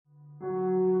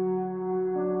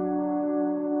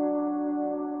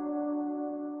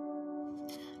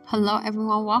Hello,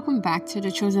 everyone. Welcome back to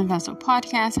the Chosen Vessel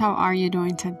podcast. How are you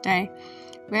doing today?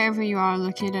 Wherever you are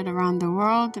located around the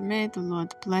world, may the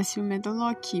Lord bless you. May the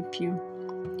Lord keep you.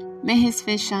 May His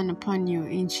face shine upon you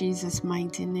in Jesus'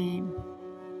 mighty name.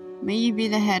 May you be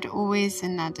the head always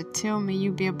and not the tail. May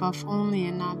you be above only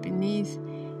and not beneath.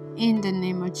 In the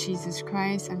name of Jesus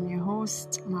Christ, I'm your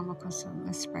host, Mama Koso.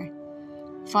 Let's pray.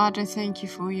 Father, thank you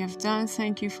for all you have done.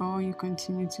 Thank you for all you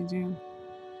continue to do.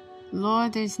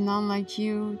 Lord, there is none like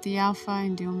you, the Alpha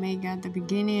and the Omega, the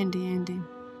beginning and the ending.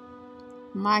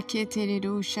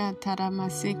 Maketeredosha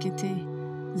taramasekete,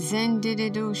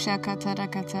 zenderedosha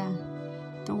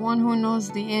katarakata. The one who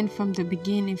knows the end from the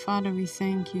beginning. Father, we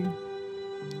thank you.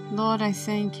 Lord, I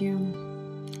thank you.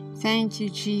 Thank you,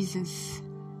 Jesus.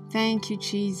 Thank you,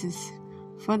 Jesus,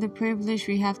 for the privilege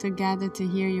we have to gather to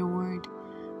hear your word.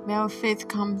 May our faith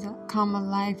come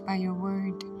alive by your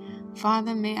word.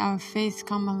 Father, may our faith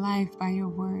come alive by your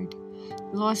word.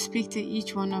 Lord, speak to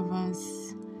each one of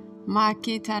us.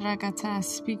 Maketaragata,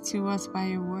 speak to us by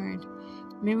your word.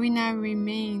 May we not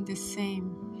remain the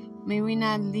same. May we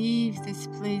not leave this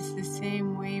place the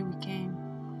same way we came.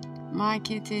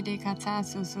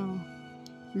 Maketerekatasoso.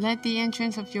 Let the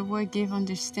entrance of your word give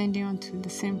understanding unto the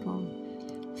simple.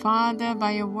 Father,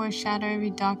 by your word, shatter every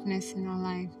darkness in our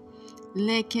life.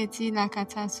 Leketi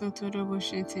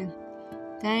lakatasotorobosete.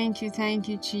 Thank you,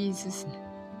 Jesus.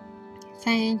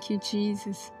 Thank you,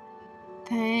 Jesus.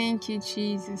 Thank you,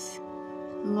 Jesus.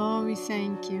 Lord, we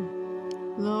thank you.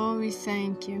 Lord, we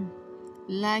thank you.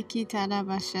 Laki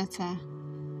tarabashata.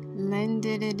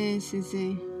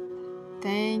 Lenderedesize.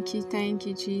 Thank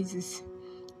you, Jesus.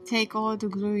 Take all the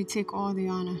glory, take all the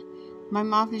honor. My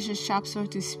mouth is a sharp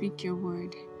sword to speak your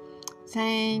word.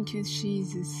 Thank you,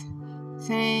 Jesus.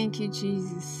 Thank you,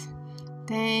 Jesus.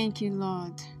 Thank you,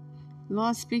 Lord.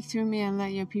 Lord, speak through me and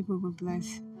let your people be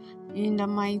blessed. In the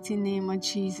mighty name of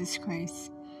Jesus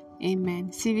Christ.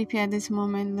 Amen. CVP, at this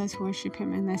moment, let's worship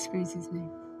him and let's praise his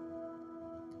name.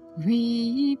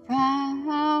 We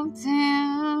bow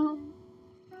down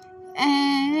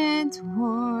and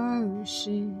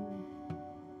worship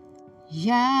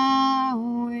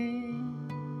Yahweh,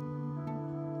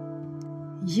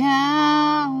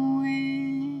 Yahweh,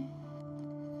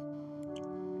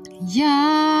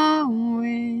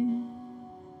 Yahweh,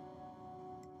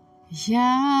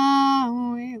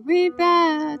 Yahweh. We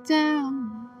bow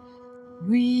down,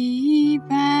 we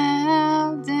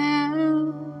bow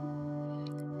down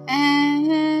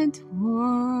and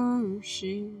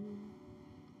worship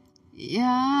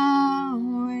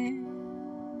Yahweh,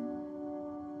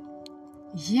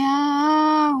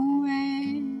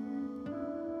 Yahweh,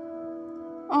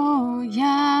 oh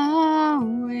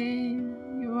Yahweh,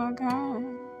 you are God,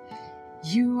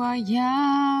 you are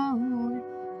Yahweh.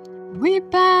 We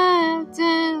bow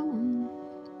down,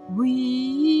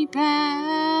 we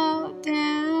bow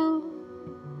down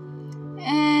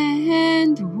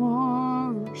and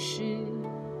worship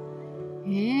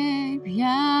Yahweh,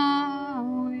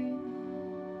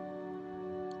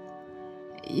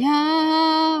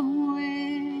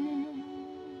 Yahweh,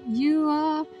 you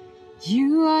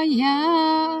are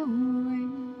Yahweh,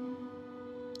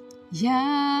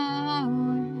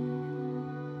 Yahweh.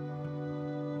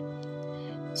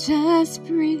 Just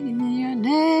breathe your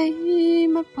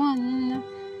name upon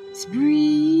us,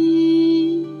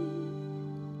 breathe.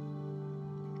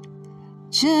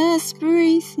 Just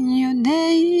breathe your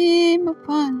name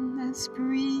upon us,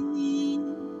 breathe.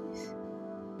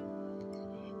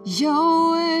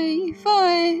 Yahweh,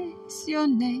 for is your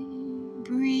name,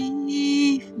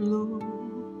 breathe, Lord.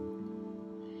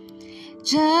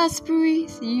 Just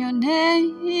breathe your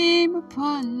name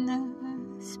upon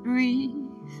us, breathe.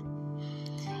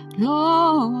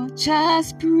 Lord,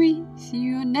 just breathe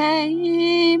your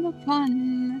name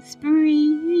upon us,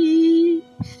 breathe.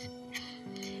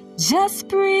 Just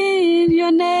breathe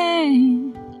your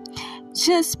name,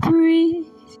 just breathe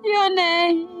your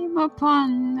name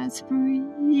upon us, breathe.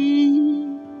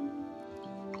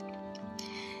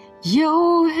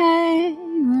 Jehovah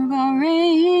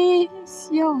is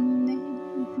your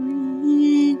name,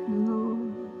 breathe,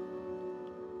 Lord.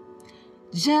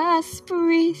 Just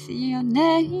breathe your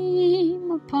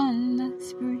name upon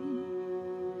us, breathe.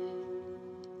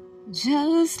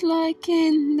 Just like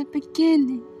in the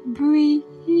beginning, breathe.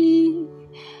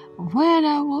 When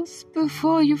I was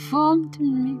before you formed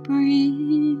me,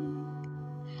 breathe.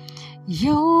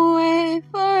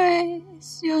 Jehovah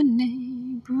is your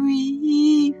name,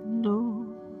 breathe, Lord.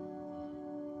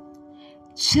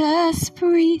 Just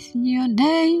breathe your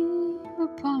name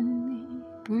upon me,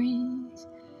 breathe.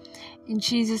 In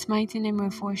Jesus' mighty name we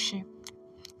worship.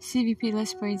 CVP,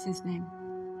 let's praise his name.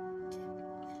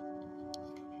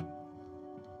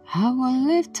 I will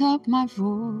lift up my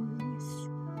voice,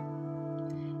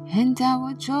 and I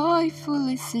will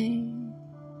joyfully sing.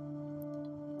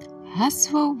 As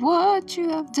for what you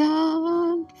have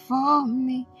done for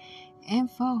me and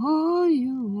for who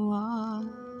you are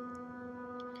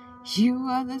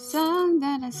the song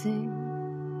that I sing,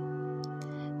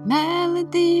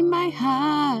 melody in my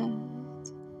heart.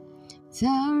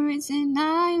 The reason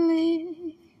I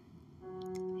live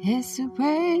is to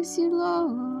praise you,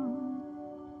 Lord.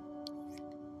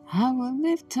 I will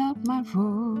lift up my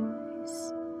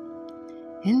voice,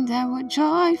 and I will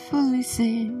joyfully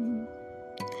sing.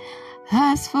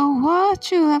 As for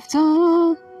what you have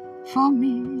done for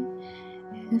me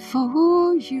and for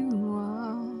who you are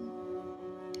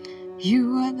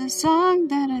the song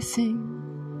that I sing,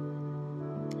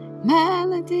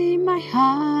 melody in my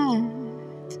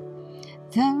heart.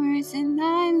 The reason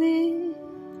I live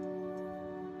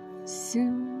is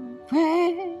to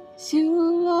praise you,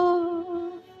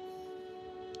 Lord.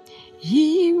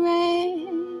 He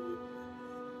reigns,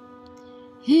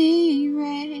 He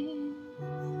reigns,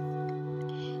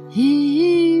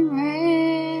 He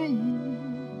reigns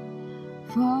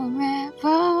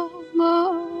forevermore.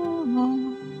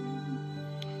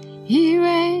 He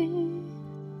reigns,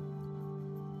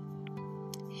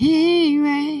 He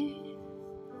reigns,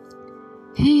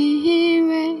 He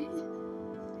reigns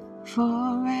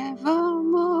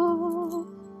forevermore.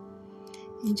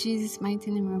 In Jesus'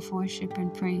 mighty name of worship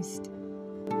and praise.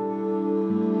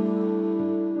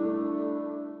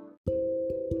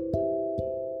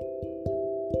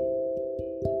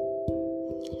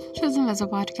 Chosen Vessel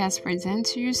Podcast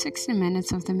presents to you 60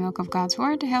 minutes of the milk of God's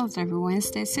Word, held every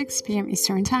Wednesday, 6 p.m.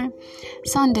 Eastern Time,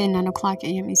 Sunday, 9 o'clock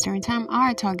a.m. Eastern Time.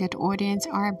 Our target audience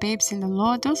are babes in the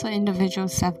Lord. Those are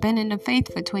individuals who have been in the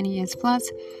faith for 20 years plus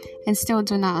and still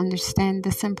do not understand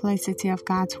the simplicity of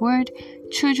God's Word,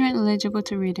 children eligible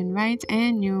to read and write,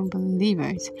 and new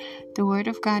believers. The Word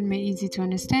of God made easy to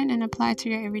understand and apply to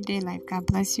your everyday life. God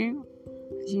bless you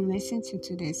as you listen to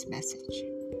today's message.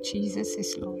 Jesus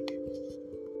is Lord.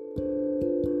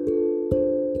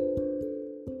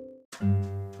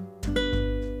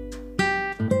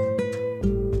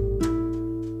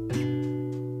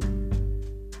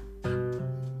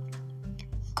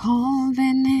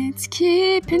 Covenant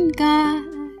keeping God,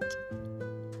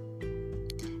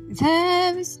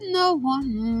 there is no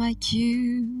one like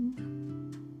you.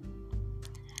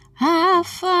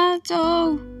 Alpha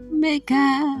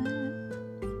Omega,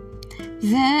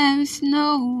 there is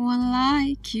no one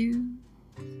like you.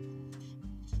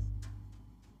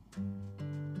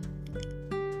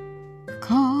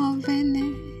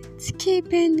 Covenant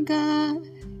keeping God,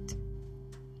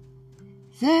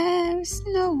 there is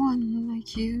no one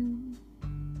like you.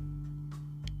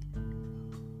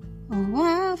 Oh,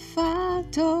 Alpha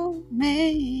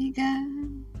Omega,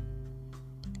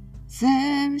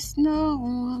 there is no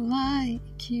one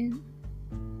like you.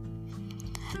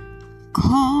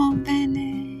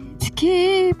 Covenant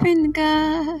keeping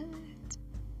God,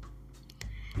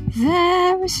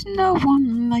 there is no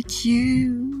one like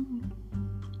you.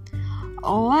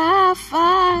 Oh,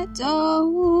 Alpha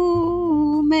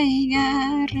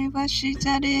Omega,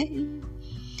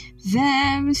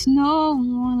 there is no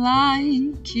one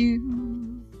like you.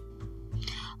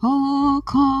 Oh,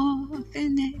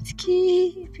 covenant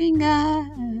keeping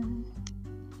God,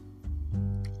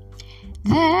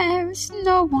 there is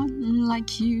no one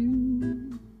like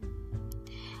you.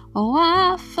 Oh,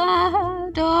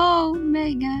 Alpha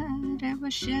Omega, there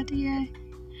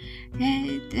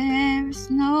is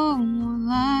no one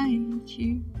like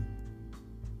you.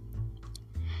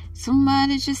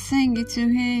 Somebody just sing it to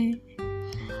him.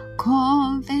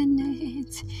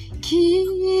 Covenant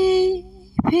keeping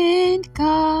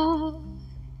God,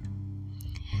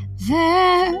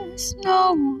 there's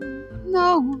no one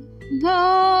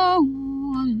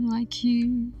like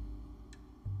you.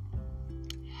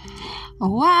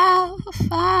 Oh,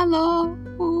 Alpha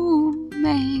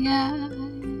Omega,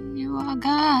 you are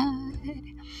God,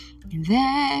 and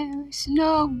there is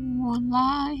no one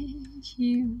like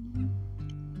you.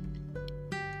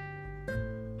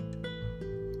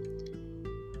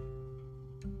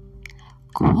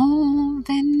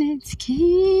 Covenant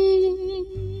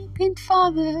keeping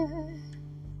Father,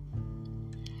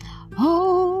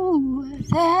 oh,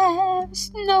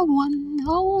 there's no one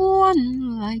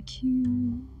like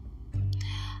you.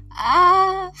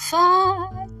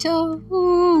 Alpha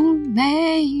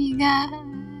Omega,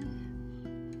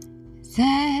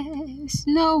 there's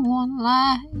no one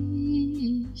like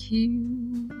you.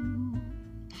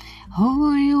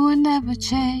 Oh, you will never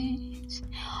change,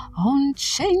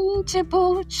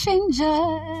 unchangeable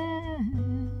changer.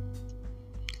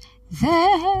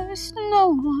 There's no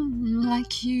one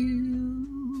like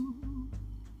you.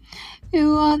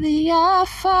 You are the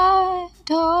Alpha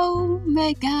and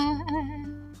Omega.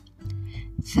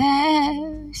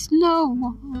 There's no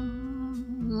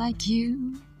one like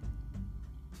you.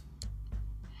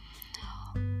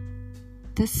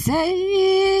 The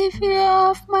Savior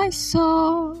of my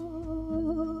soul.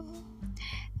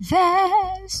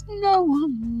 There's no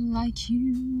one like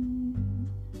you.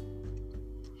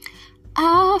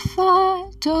 Alpha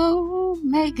and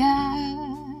Omega.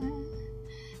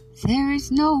 There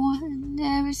is no one,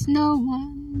 there is no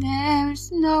one, there is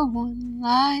no one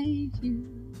like you.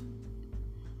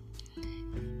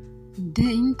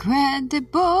 The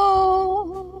incredible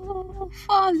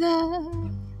Father.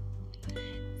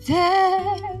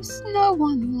 There's no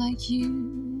one like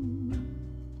you.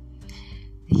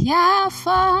 The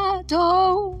Alpha and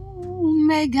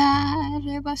Omega.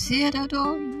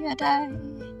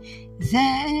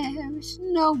 There's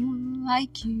no one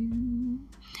like you.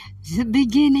 The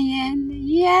beginning and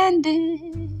the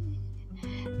ending.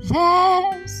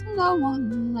 There's no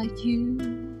one like you.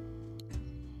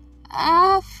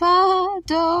 Alpha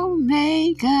and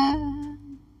Omega.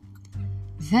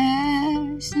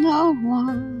 There's no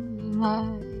one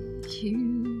like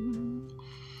you.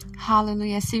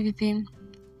 Hallelujah, CVP.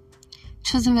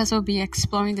 Chosen Vessel will be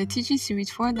exploring the teaching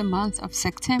series for the month of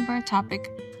September.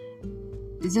 Topic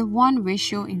is the one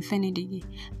ratio infinity.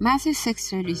 Matthew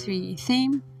 6:33.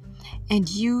 Theme, and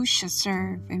you shall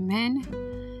serve. Amen.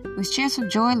 With cheers of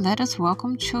joy, let us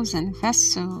welcome Chosen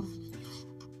Vessel.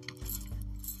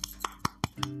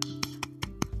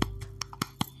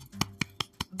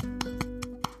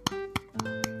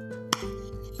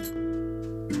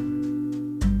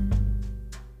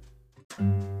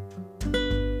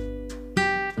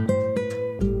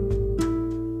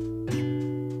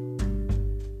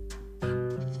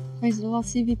 Praise the Lord,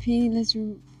 CVP. Let's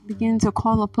begin to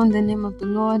call upon the name of the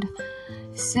Lord.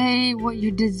 Say what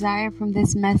you desire from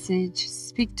this message.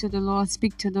 Speak to the Lord.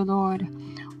 Speak to the Lord.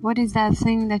 What is that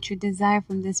thing that you desire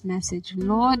from this message?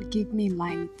 Lord, give me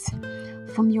light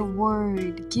from your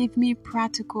word. Give me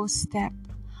practical step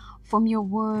from your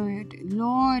word.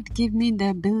 Lord, give me the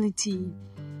ability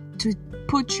to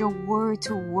put your word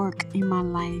to work in my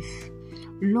life.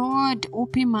 Lord,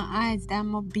 open my eyes that I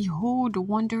may behold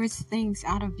wondrous things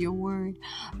out of your word.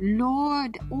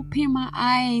 Lord, open my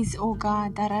eyes, oh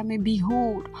God, that I may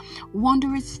behold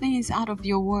wondrous things out of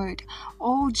your word.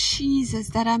 Oh Jesus,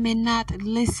 that I may not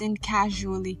listen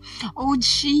casually. Oh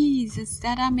Jesus,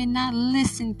 that I may not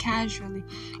listen casually.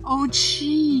 Oh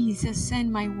Jesus,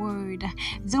 send my word.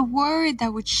 The word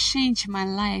that would change my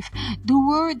life. The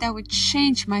word that would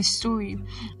change my story.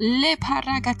 Le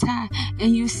paragata,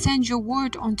 and you send your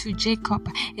word unto Jacob,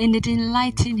 and it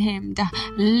enlightened him.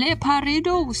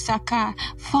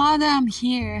 Father, I'm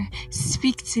here.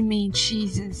 Speak to me,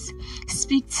 Jesus.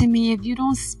 Speak to me. If you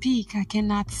don't speak, I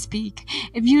cannot speak.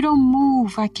 If you don't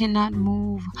move, I cannot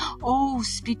move. Oh,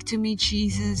 speak to me,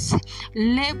 Jesus.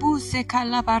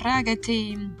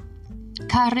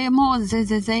 Karemo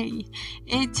zezeze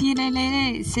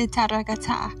etirelele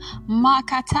setaragata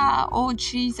makata. Oh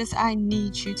Jesus, I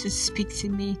need you to speak to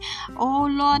me. Oh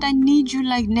Lord, I need you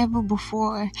like never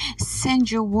before. Send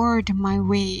your word my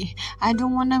way. I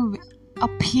don't want to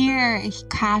appear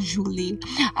casually.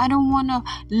 I don't want to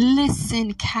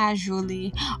listen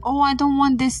casually. Oh, I don't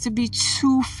want this to be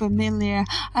too familiar.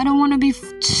 I don't want to be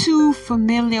too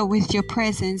familiar with your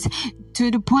presence, to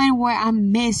the point where I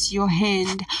miss your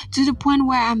hand, to the point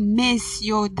where I miss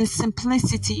the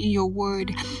simplicity in your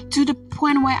word, to the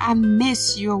point where I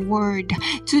miss your word,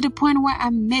 to the point where I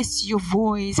miss your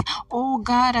voice. Oh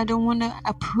God, I don't want to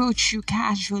approach you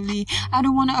casually. I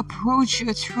don't want to approach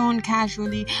your throne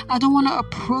casually. I don't want to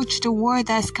approach the word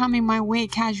that's coming my way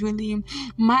casually.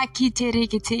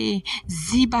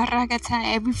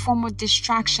 Every form of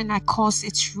distraction, I cause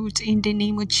its root in the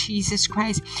name of Jesus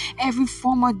Christ. Every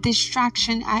form of distraction,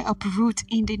 I uproot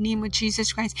in the name of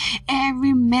Jesus Christ.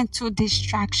 Every mental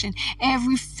distraction,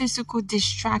 every physical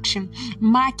distraction,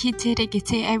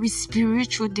 every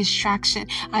spiritual distraction,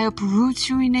 I uproot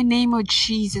you in the name of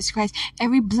Jesus Christ.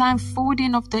 Every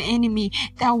blindfolding of the enemy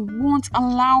that won't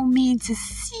allow me to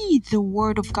see the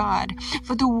word of God.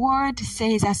 For the word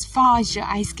says, as far as your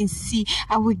eyes can see,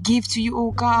 I will give to you,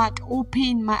 oh God.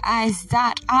 Open my eyes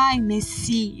that I may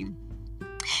see.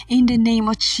 in the name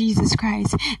of Jesus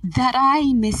Christ, that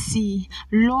I may see.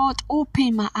 Lord,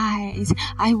 open my eyes.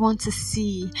 I want to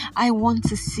see. I want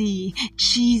to see.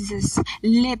 Jesus.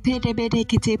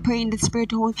 Pray in the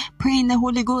Spirit, pray in the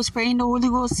Holy Ghost, pray in the Holy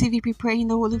Ghost, CVP, pray in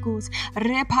the Holy Ghost.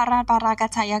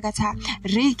 Reparabaragata yagata.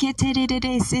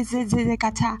 Reketerede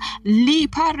sezezekata.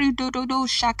 Liparidodo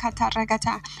shakata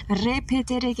ragata.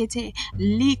 Repeteregete.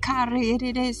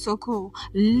 Likarede soko.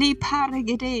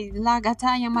 Liparigede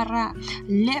lagata yamara.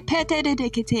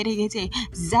 Lepeteregete.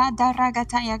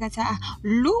 Zadaragata yagata.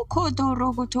 Luko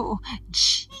dorogoto.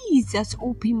 Jesus,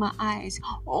 open my eyes.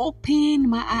 Open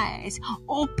my eyes.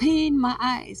 Open my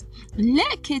eyes.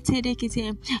 Let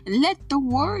the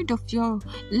word of your,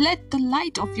 let the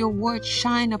light of your word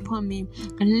shine upon me.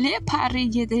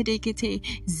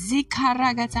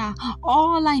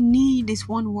 All I need is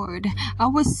one word. I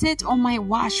will sit on my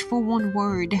watch for one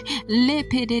word.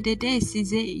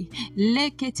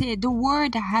 The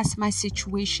word that has my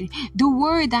situation, the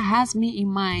word that has me in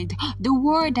mind, the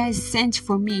word that is sent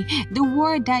for me, the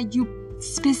word that you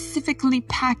specifically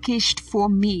packaged for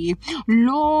me.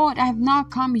 Lord, I've not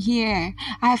come here.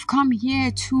 I've come here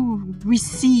to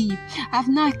receive. I've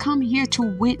not come here to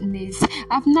witness.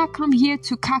 I've not come here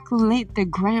to calculate the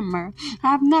grammar.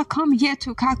 I've not come here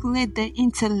to calculate the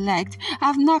intellect.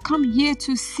 I've not come here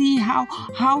to see how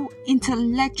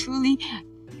intellectually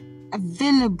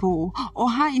available or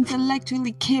how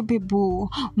intellectually capable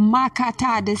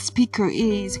Makata the speaker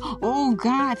is. Oh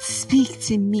God, speak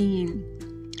to me.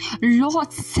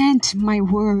 Lord, send my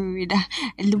word.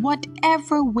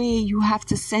 Whatever way you have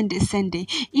to send it, send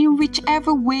it. In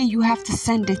whichever way you have to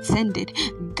send it, send it.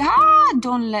 God,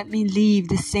 don't let me leave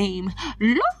the same.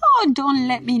 Lord, don't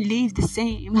let me leave the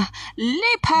same.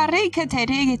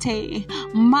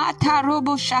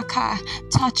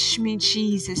 Touch me,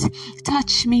 Jesus.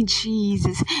 Touch me,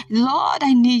 Jesus. Lord,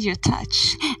 I need your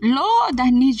touch. Lord,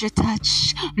 I need your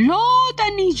touch. Lord,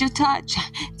 I need your touch.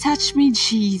 Touch me,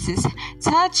 Jesus.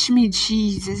 Touch me,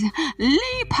 Jesus.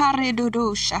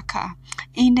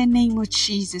 In the name of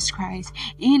Jesus Christ.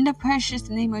 In the precious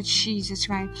name of Jesus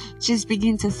Christ. Just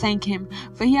begin to thank him.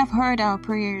 For he have heard our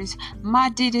prayers.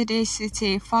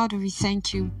 Father, we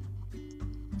thank you.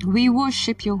 We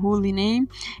worship your holy name.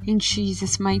 In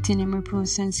Jesus' mighty name we pray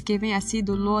thanksgiving. I see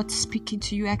the Lord speaking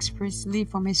to you expressly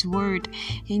from his word.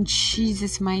 In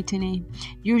Jesus' mighty name.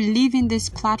 You're leaving this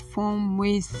platform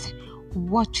with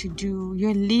what to do.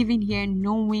 You're leaving here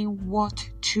knowing what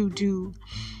to do.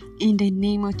 In the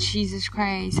name of Jesus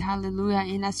Christ. Hallelujah.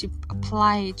 And as you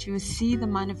apply it, you will see the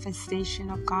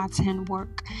manifestation of God's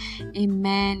handwork.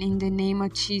 Amen. In the name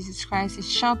of Jesus Christ. It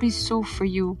shall be so for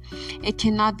you. It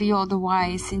cannot be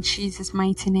otherwise. In Jesus'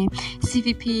 mighty name.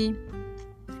 CVP,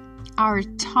 our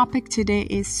topic today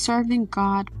is serving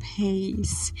God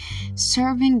pays.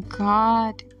 Serving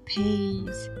God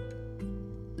pays.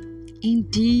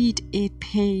 Indeed, it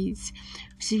pays.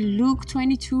 See Luke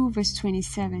 22 verse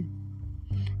 27.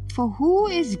 For who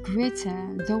is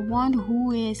greater, the one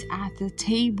who is at the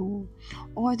table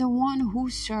or the one who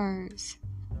serves?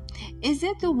 Is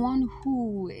it the one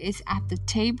who is at the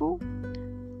table?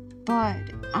 But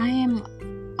I am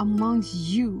amongst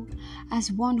you as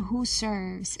one who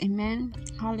serves. Amen.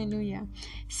 Hallelujah.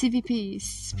 CVP,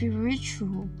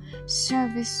 spiritual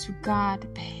service to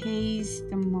God pays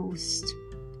the most.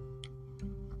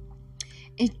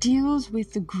 It deals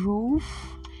with the growth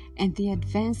and the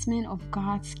advancement of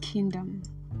God's kingdom.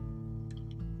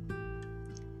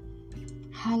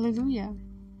 Hallelujah.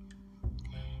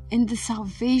 And the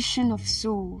salvation of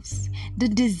souls, the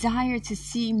desire to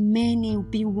see many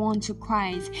be won to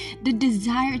Christ, the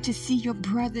desire to see your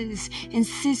brothers and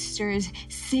sisters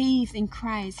saved in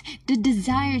Christ, the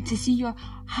desire to see your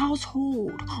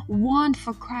household won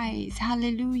for Christ.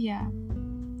 Hallelujah.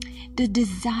 The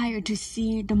desire to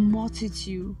see the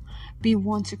multitude be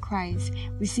won to Christ.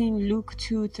 We see in Luke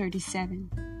 2:37.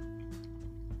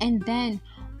 And then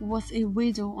was a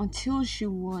widow until she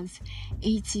was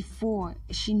 84.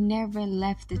 She never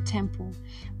left the temple,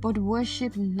 but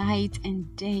worshipped night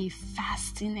and day,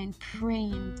 fasting and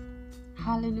praying.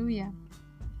 Hallelujah.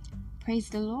 Praise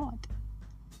the Lord.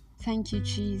 Thank you,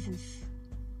 Jesus.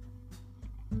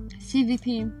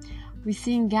 CVP, we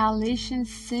see in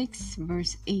Galatians 6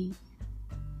 verse 8.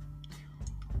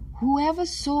 Whoever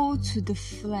sowed to the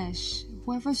flesh,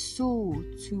 whoever sowed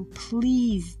to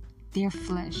please their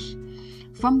flesh,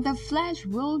 from the flesh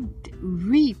would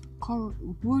reap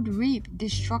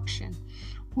destruction.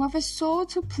 Whoever sowed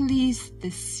to please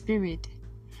the Spirit,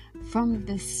 from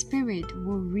the Spirit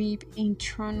will reap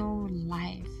eternal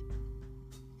life.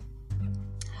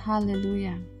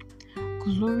 Hallelujah.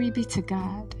 Glory be to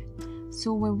God.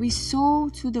 So when we sow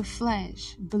to the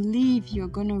flesh, believe you're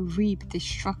going to reap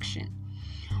destruction.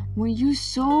 When you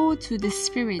sow to the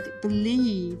Spirit,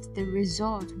 believe the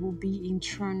result will be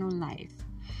eternal life.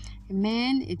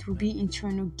 Amen. It will be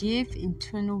eternal gift,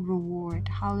 eternal reward.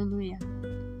 Hallelujah.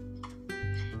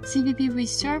 CVP, we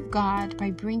serve God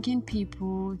by bringing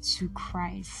people to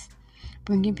Christ,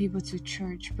 bringing people to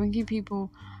church, bringing people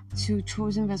to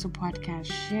Chosen Vessel Podcast,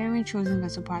 sharing Chosen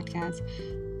Vessel Podcast,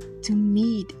 to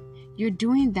meet. You're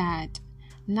doing that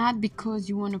not because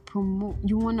you want to promote.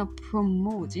 You're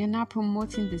not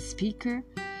promoting the speaker,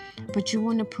 but you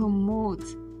want to promote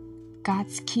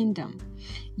God's kingdom.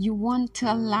 You want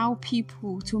to allow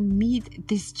people to meet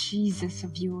this Jesus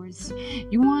of yours.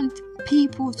 You want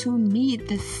people to meet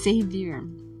the Savior.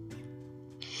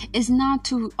 It's not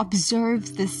to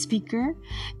observe the speaker.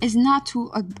 It's not to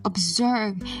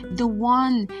observe the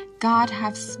one God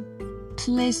has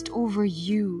placed over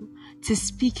you to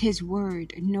speak His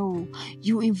word. No,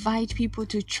 you invite people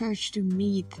to church to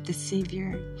meet the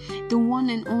Savior, the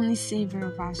one and only Savior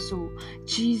of our soul,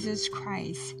 Jesus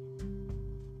Christ,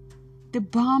 the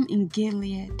balm in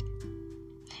Gilead,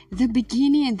 the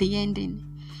beginning and the ending,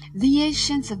 the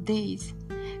Ancient of Days,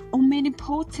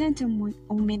 omnipotent and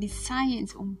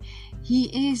omniscient.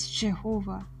 He is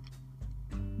Jehovah,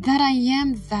 that I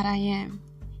am,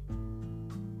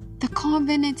 the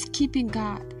covenant-keeping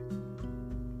God,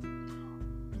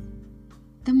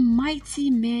 the mighty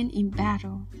man in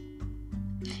battle,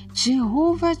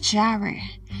 Jehovah Jireh,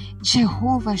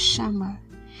 Jehovah Shammah,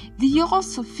 the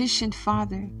all-sufficient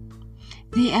Father,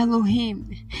 the Elohim,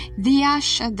 the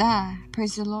Shaddai.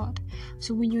 Praise the Lord.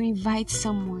 So when you invite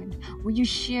someone, when you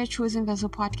share Chosen Vessel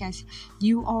Podcast,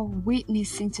 you are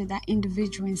witnessing to that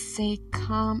individual and say,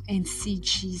 come and see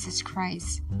Jesus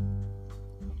Christ.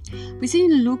 We see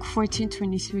in Luke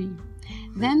 14:23,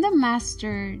 then the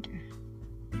master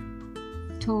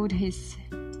told his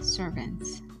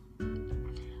servants,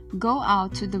 go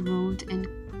out to the road and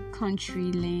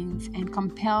country lanes and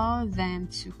compel them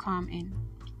to come in,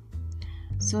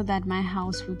 so that my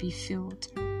house will be filled.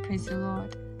 Praise the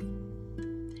Lord.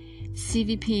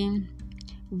 CVP,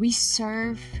 we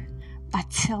serve by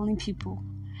telling people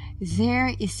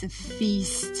there is a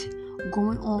feast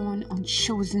going on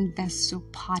Chosen Vessel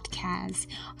Podcast.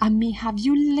 Have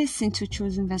you listened to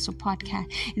Chosen Vessel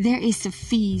Podcast? There is a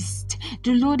feast.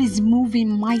 The Lord is moving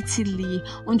mightily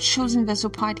on Chosen Vessel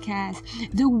Podcast.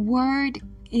 The word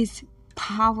is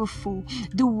powerful.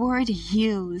 The word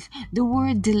heals. The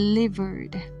word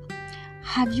delivered.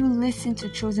 Have you listened to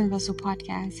Chosen Vessel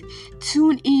Podcast?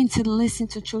 Tune in to listen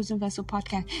to Chosen Vessel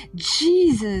Podcast.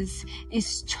 Jesus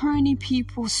is turning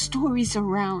people's stories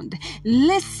around.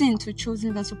 Listen to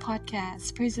Chosen Vessel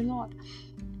Podcast. Praise the Lord.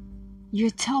 You're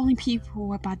telling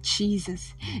people about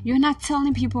Jesus. You're not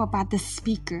telling people about the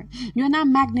speaker. You're not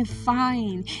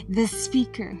magnifying the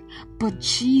speaker, but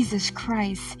Jesus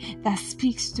Christ that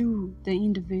speaks through the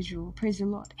individual. Praise the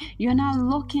Lord. You're not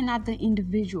looking at the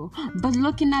individual, but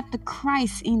looking at the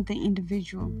Christ in the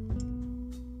individual.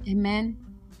 Amen.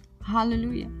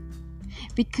 Hallelujah.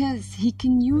 Because He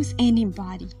can use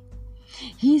anybody.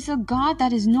 He's a God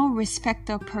that is no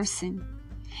respecter of person.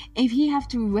 If He have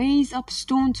to raise up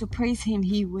stone to praise Him,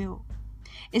 He will.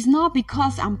 It's not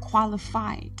because I'm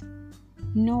qualified.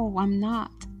 No, I'm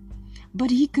not.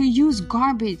 But He could use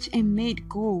garbage and make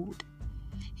gold.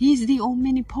 He's the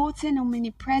omnipotent,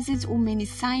 omnipresent,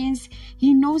 omniscience.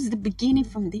 He knows the beginning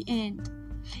from the end.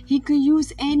 He could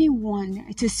use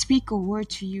anyone to speak a word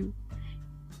to you.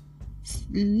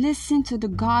 Listen to the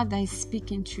God that is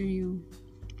speaking to you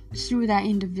through that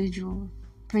individual.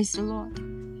 Praise the Lord.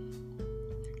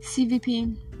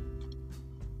 CVP,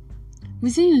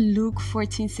 within Luke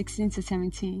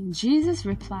 14:16-17, Jesus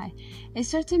replied, a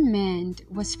certain man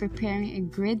was preparing a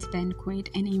great banquet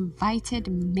and invited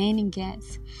many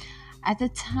guests. At the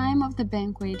time of the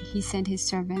banquet, he sent his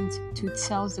servants to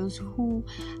tell those who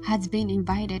had been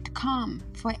invited, come,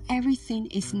 for everything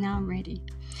is now ready.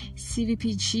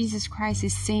 CVP, Jesus Christ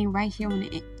is saying right here on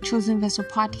the Chosen Vessel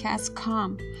Podcast,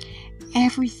 come.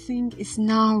 Everything is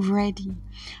now ready.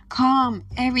 Come,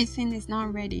 everything is now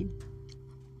ready.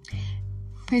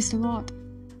 Praise the Lord.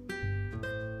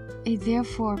 It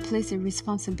therefore places a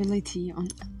responsibility on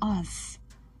us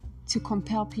to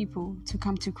compel people to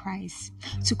come to Christ,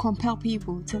 to compel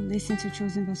people to listen to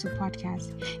Chosen Vessel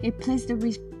Podcast. It places the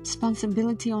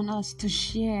responsibility on us to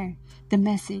share the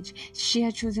message,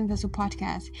 share Chosen Vessel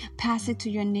Podcast, pass it to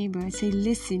your neighbor, say,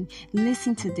 listen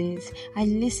to this. I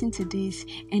listened to this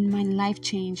and my life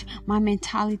changed, my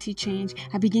mentality changed.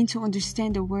 I begin to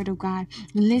understand the word of God.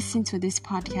 Listen to this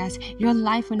podcast. Your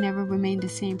life will never remain the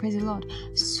same. Praise the Lord.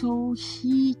 So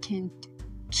He can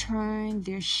turn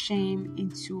their shame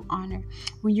into honor.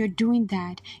 When you're doing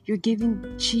that, you're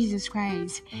giving Jesus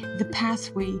Christ the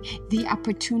pathway, the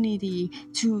opportunity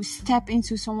to step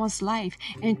into someone's life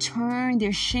and turn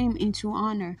their shame into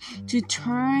honor, to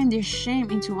turn their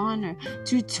shame into honor,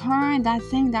 to turn that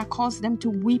thing that caused them to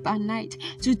weep at night,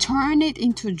 to turn it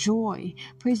into joy.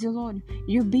 Praise the Lord.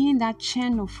 You're being that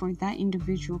channel for that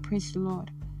individual. Praise the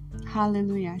Lord.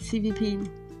 Hallelujah. CVP.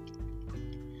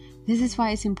 This is why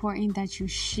it's important that you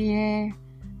share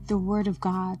the word of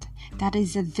God that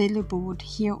is available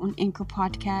here on Anchor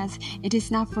Podcast. It is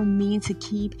not for me to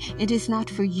keep. It is not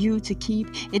for you to keep.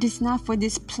 It is not for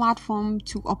this platform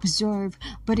to observe,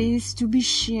 but it is to be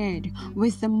shared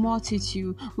with the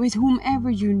multitude, with whomever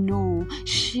you know.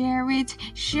 Share it.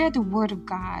 Share the word of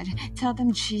God. Tell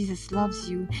them Jesus loves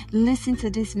you. Listen to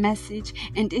this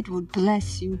message and it will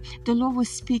bless you. The Lord will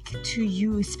speak to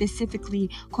you specifically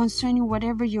concerning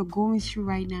whatever you're going through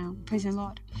right now. Praise the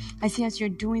Lord. I see as you're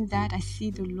doing that, I see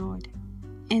the Lord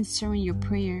answering your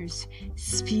prayers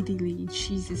speedily in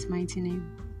Jesus' mighty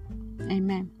name.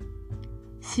 Amen.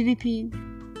 CVP,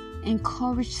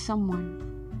 encourage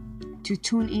someone to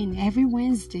tune in every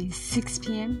Wednesday, 6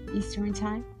 p.m. Eastern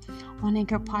Time on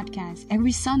Anchor Podcast.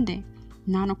 Every Sunday,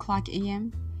 9 o'clock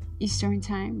a.m. Eastern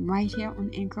Time, right here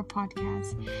on Anchor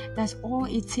Podcast. That's all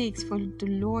it takes for the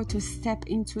Lord to step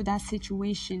into that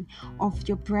situation of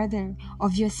your brother,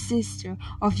 of your sister,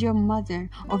 of your mother,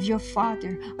 of your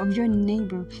father, of your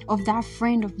neighbor, of that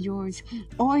friend of yours.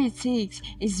 All it takes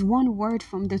is one word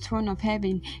from the throne of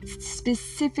heaven,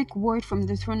 specific word from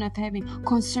the throne of heaven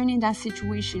concerning that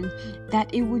situation,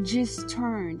 that it would just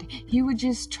turn. He would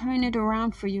just turn it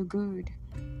around for your good.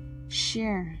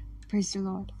 Share. Praise the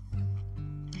Lord.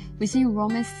 We see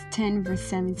Romans 10 verse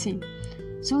 17.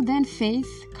 So then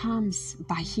faith comes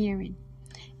by hearing,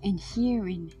 and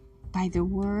hearing by the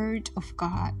word of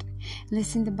God.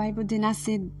 Listen, the Bible did not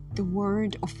say the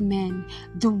word of man,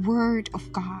 the word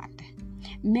of God.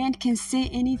 Man can say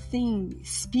anything,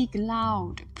 speak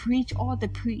loud, preach all the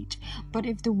preach, but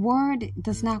if the word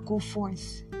does not go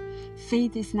forth,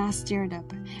 faith is not stirred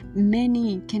up.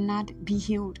 Many cannot be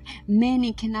healed.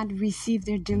 Many cannot receive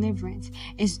their deliverance.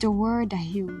 It's the word that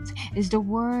heals. It's the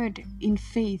word in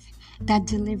faith that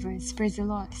delivers. Praise the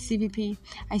Lord. CVP,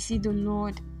 I see the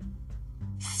Lord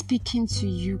speaking to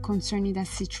you concerning that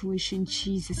situation in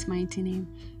Jesus' mighty name.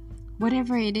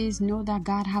 Whatever it is, know that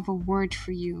God have a word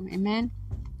for you. Amen.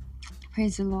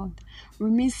 Praise the Lord.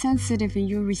 Remain sensitive and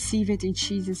you'll receive it in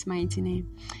Jesus' mighty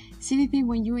name. CVP,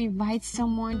 when you invite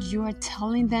someone, you are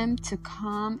telling them to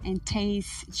come and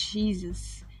taste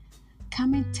Jesus.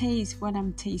 Come and taste what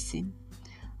I'm tasting.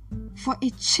 For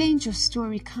a change of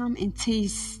story, come and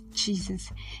taste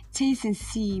Jesus. Taste and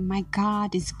see, my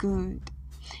God is good.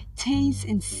 Taste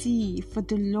and see, for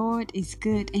the Lord is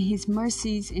good and his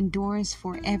mercies endures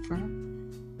forever.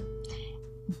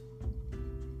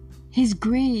 His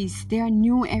grace, they are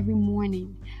new every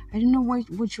morning. I don't know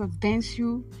what you have been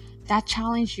through, that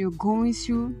challenge you're going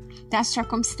through, that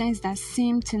circumstance that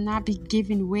seemed to not be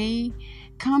giving way.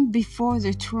 Come before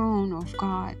the throne of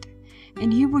God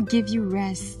and he will give you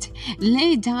rest.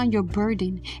 Lay down your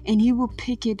burden and he will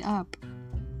pick it up.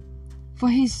 For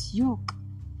his yoke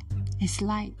is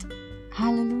light.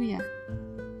 Hallelujah.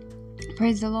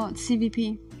 Praise the Lord.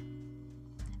 CVP,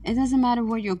 it doesn't matter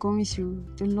what you're going through,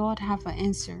 the Lord have an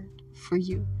answer for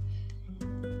you.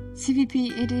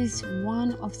 CVP, it is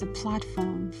one of the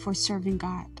platforms for serving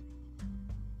God,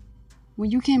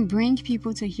 when you can bring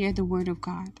people to hear the word of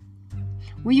God,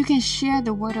 when you can share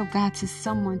the word of God to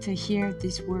someone to hear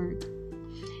this word.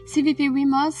 CVP, we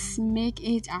must make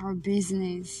it our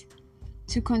business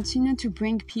to continue to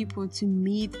bring people to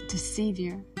meet the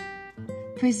Savior.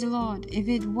 Praise the Lord. If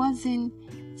it wasn't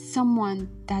someone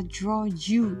that drew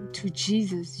you to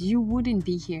Jesus, you wouldn't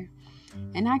be here.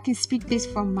 And I can speak this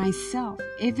for myself.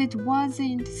 If it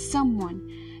wasn't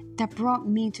someone that brought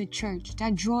me to church,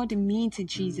 that drew me to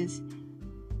Jesus,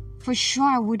 for sure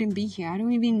I wouldn't be here. I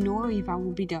don't even know if I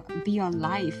would be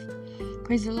alive.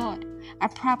 Praise the Lord. I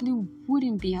probably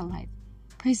wouldn't be alive.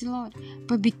 Praise the Lord.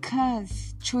 But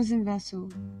because Chosen Vessel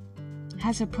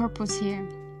has a purpose here,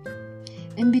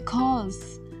 and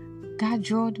because God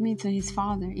drew me to his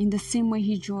Father in the same way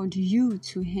he drew you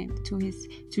to him,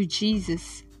 to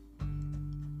Jesus,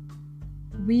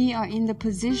 we are in the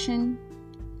position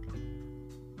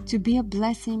to be a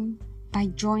blessing by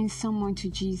drawing someone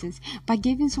to Jesus, by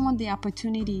giving someone the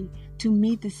opportunity to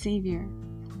meet the Savior.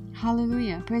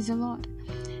 Hallelujah. Praise the Lord.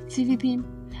 CVP,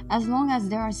 as long as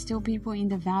there are still people in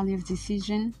the valley of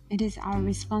decision, it is our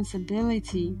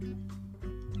responsibility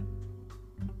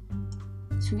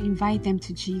to invite them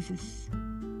to Jesus,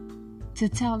 to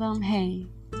tell them, hey,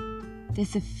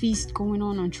 There's a feast going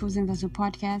on Chosen Vessel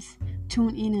Podcast.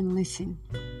 Tune in and listen.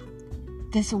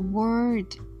 There's a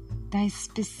word that is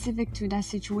specific to that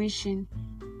situation.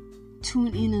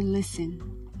 Tune in and listen.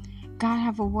 God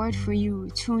have a word for you.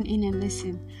 Tune in and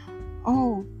listen.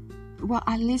 Oh, well,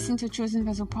 I listened to Chosen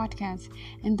Vessel Podcast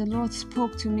and the Lord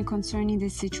spoke to me concerning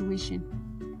this situation.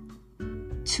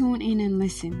 Tune in and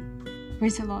listen.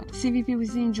 Praise the Lord. CVP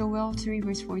was in Joel 3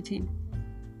 verse 14.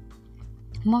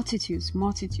 Multitudes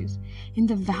in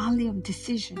the valley of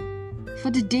decision.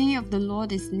 For the day of the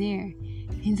Lord is near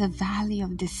in the valley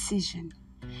of decision.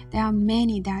 There are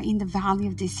many that are in the valley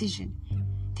of decision.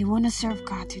 They want to serve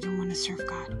God, they don't want to serve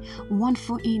God. One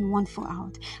foot in, one foot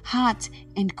out. Hot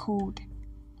and cold.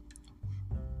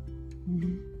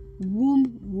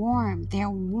 Womb warm. They're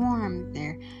warm.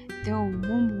 They're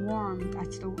womb warm,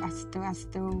 as the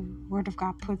word of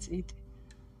God puts it.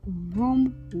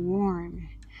 Womb warm.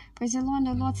 Praise the Lord.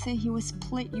 The Lord said He will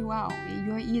split you out.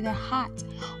 You're either hot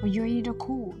or you're either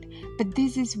cold. But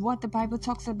this is what the Bible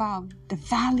talks about. The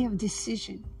valley of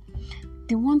decision.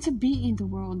 They want to be in the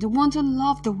world. They want to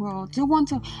love the world. They want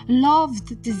to love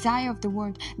the desire of the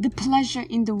word, the pleasure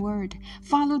in the word.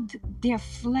 Follow their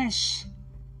flesh.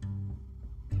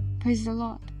 Praise the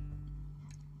Lord.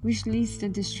 Which leads to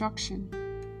destruction.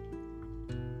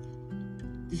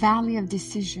 Valley of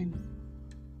decision.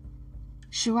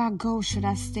 Should I go? Should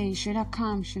I stay? Should I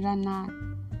come? Should I not?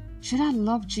 Should I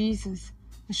love Jesus?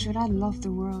 Or should I love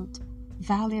the world?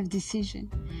 Valley of decision.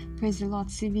 Praise the Lord.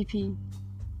 CVP.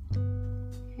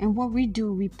 And what we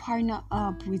do, we partner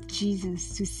up with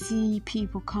Jesus to see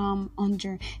people come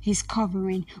under His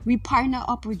covering. We partner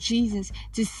up with Jesus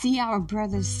to see our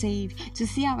brothers saved, to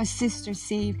see our sisters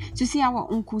saved, to see our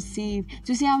uncles saved,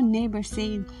 to see our neighbors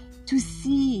saved, to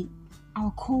see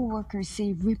our co-workers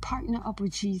saved. We partner up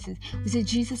with Jesus. We say,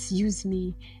 Jesus, use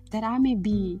me that I may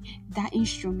be that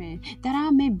instrument, that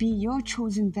I may be your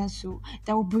chosen vessel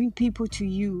that will bring people to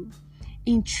you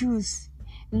in truth.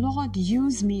 Lord,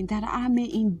 use me that I may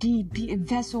indeed be a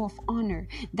vessel of honor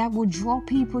that will draw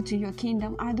people to your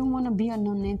kingdom. I don't want to be a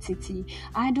non-entity.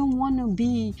 I don't want to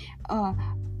be a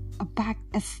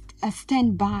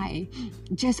standby,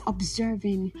 just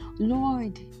observing.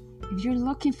 Lord, if you're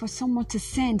looking for someone to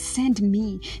send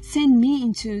me. Send me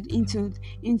into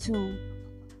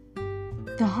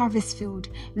the harvest field.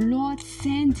 Lord,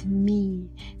 send me.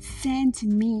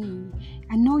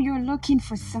 I know you're looking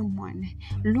for someone.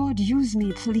 Lord, use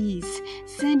me, please.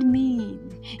 Send me.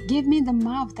 Give me the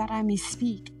mouth that I may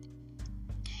speak.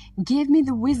 Give me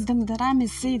the wisdom that I may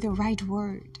say the right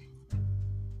word.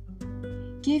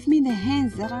 Give me the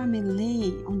hands that I may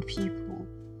lay on people.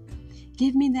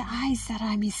 Give me the eyes that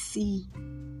I may see.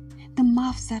 The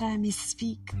mouth that I may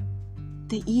speak.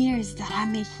 The ears that I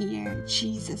may hear.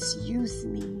 Jesus, use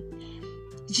me.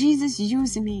 Jesus,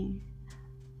 use me.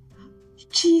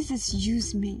 Jesus,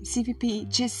 use me. CVP,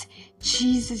 just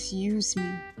Jesus, use me.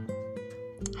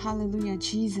 Hallelujah.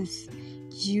 Jesus,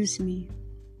 use me.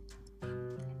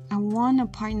 I want to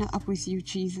partner up with you,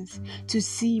 Jesus, to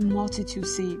see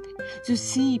multitudes saved, to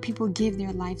see people give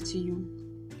their life to you.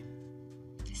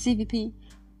 CVP,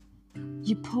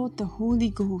 you put the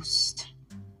Holy Ghost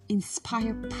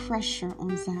inspire pressure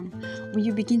on them when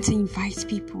you begin to invite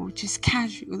people just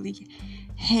casually.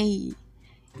 Hey,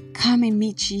 come and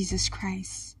meet Jesus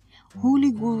Christ.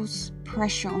 Holy Ghost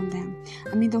pressure on them.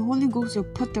 The Holy Ghost will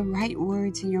put the right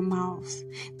words in your mouth.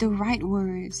 The right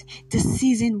words. The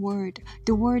seasoned word.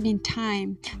 The word in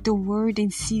time. The word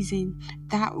in season.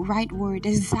 That right word.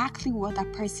 Exactly what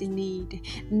that person need.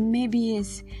 Maybe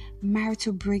it's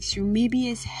marital breakthrough. Maybe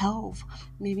it's health.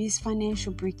 Maybe it's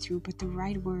financial breakthrough. But the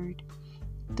right word,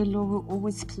 the Lord will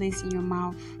always place in your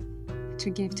mouth to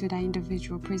give to that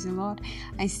individual. Praise the Lord.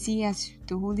 I see as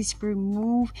the Holy Spirit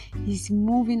move, He's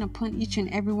moving upon each and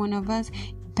every one of us,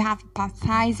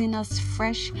 baptizing us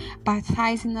fresh,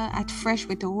 baptizing us at fresh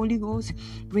with the Holy Ghost,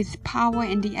 with power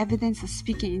and the evidence of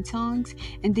speaking in tongues,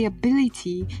 and the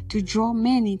ability to draw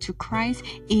many to Christ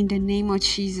in the name of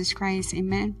Jesus Christ.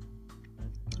 Amen.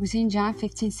 We see in John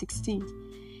 15:16,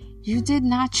 you did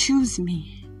not choose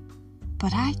me,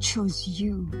 but I chose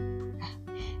you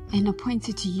and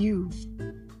appointed you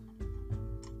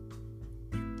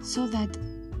so that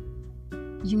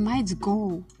you might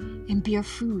go and bear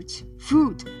fruit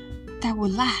that will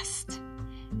last,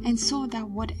 and so that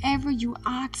whatever you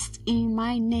asked in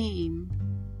my name,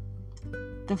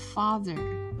 the Father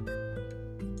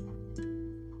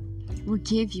will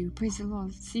give you. Praise the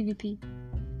Lord. CVP,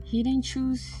 we didn't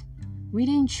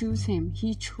choose Him,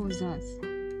 He chose us.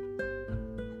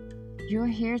 You're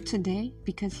here today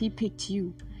because He picked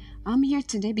you. I'm here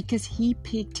today because He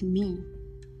picked me.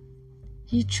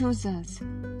 He chose us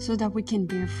so that we can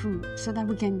bear fruit, so that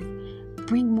we can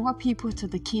bring more people to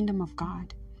the kingdom of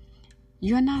God.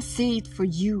 You're not saved for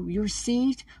you. You're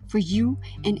saved for you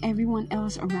and everyone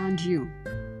else around you.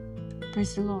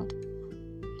 Praise the Lord.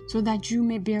 So that you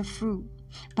may bear fruit.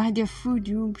 By their fruit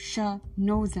you shall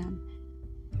know them.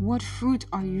 What fruit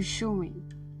are you showing?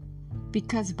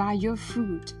 Because by your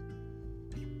fruit,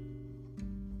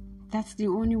 that's the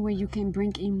only way you can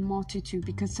bring in multitude,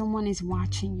 because someone is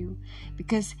watching you,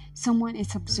 because someone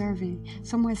is observing.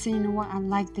 Someone is saying, you know what, I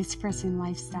like this person's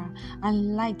lifestyle. I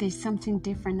like there's something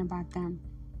different about them.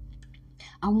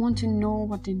 I want to know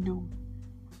what they know,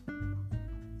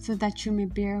 so that you may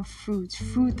bear fruit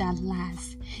that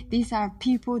lasts. These are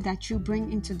people that you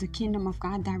bring into the kingdom of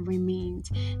God that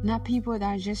remains, not people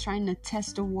that are just trying to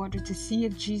test the water to see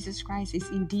if Jesus Christ is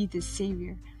indeed the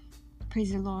Savior.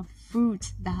 Praise the Lord.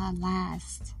 Fruit that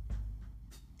lasts.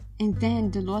 And then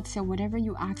the Lord said, whatever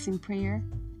you ask in prayer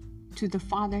to the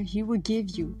Father, He will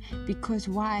give you. Because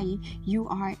why? You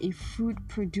are a fruit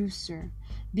producer.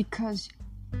 Because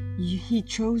He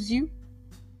chose you,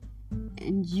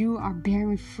 and you are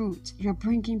bearing fruit. You're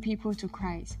bringing people to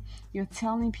Christ. You're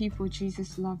telling people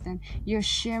Jesus loves them. You're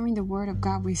sharing the word of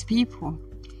God with people.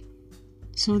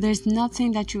 So there's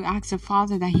nothing that you ask the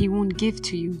Father that He won't give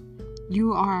to you.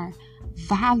 You are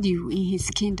value in His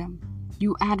kingdom.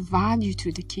 You add value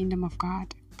to the kingdom of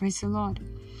God. Praise the Lord.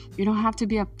 You don't have to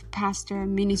be a pastor, a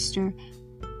minister,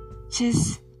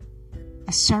 just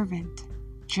a servant.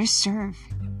 Just serve.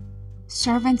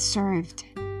 Servant served.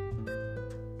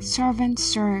 Servant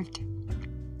served.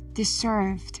 They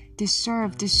served. They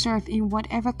serve in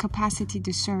whatever capacity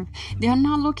they serve. They are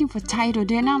not looking for title.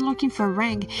 They're not looking for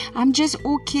rank. I'm just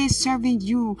okay serving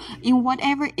you in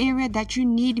whatever area that you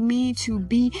need me to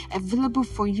be available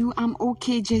for you. I'm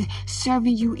okay just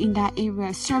serving you in that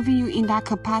area, serving you in that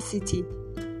capacity.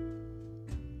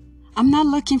 I'm not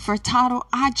looking for a title.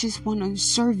 I just want to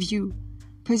serve you.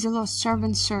 Praise the Lord. Serve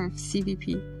and serve,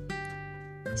 CVP.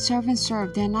 Serve and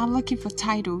serve. They're not looking for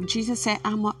title. Jesus said,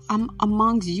 I'm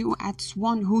amongst you as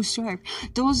one who serve.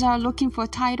 Those that are looking for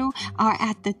title are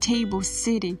at the table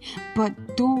sitting. But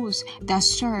those that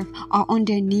serve are on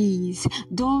their knees.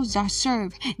 Those that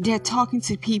serve, they're talking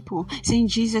to people, saying,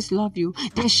 Jesus love you.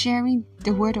 They're sharing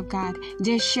the word of God.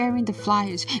 They're sharing the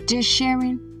flyers. They're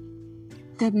sharing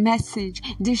the message.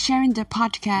 They're sharing the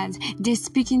podcast. They're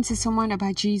speaking to someone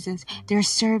about Jesus. They're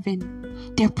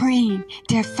serving. They're praying.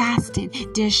 They're fasting.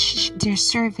 They're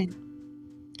serving.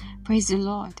 Praise the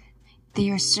Lord.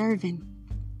 They are serving.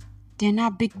 They're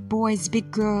not big boys, big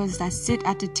girls that sit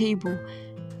at the table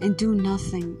and do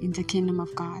nothing in the kingdom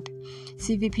of God.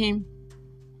 CVP.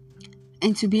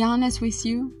 And to be honest with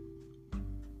you,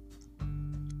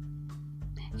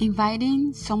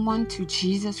 inviting someone to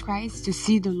Jesus Christ to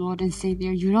see the Lord and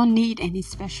Savior, you don't need any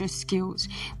special skills.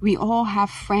 We all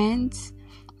have friends,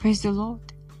 praise the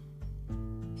Lord,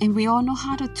 and we all know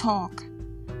how to talk,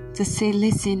 to say,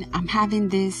 listen, I'm having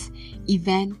this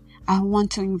event, I want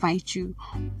to invite you.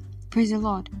 Praise the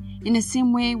Lord. In the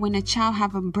same way, when a child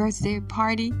have a birthday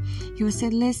party, he will say,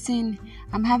 listen,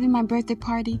 I'm having my birthday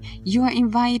party. You are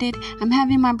invited. I'm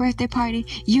having my birthday party.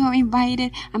 You are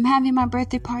invited. I'm having my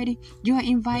birthday party. You are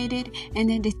invited. And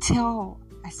then they tell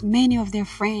as many of their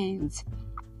friends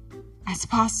as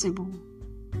possible.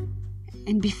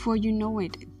 And before you know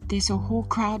it, there's a whole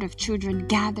crowd of children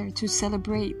gathered to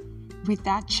celebrate with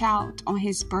that child on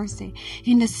his birthday.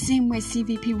 In the same way,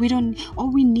 CVP,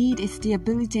 all we need is the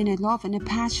ability and the love and the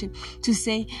passion to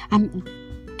say,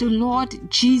 the Lord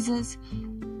Jesus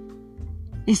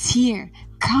is here.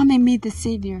 Come and meet the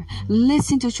Savior.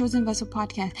 Listen to Chosen Vessel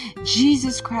Podcast.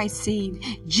 Jesus Christ saved.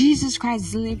 Jesus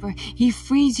Christ delivered. He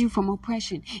frees you from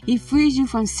oppression. He frees you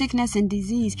from sickness and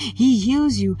disease. He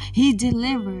heals you. He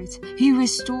delivers. He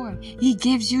restores. He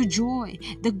gives you joy.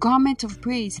 The garment of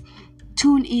praise.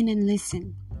 Tune in and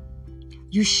listen.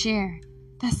 You share.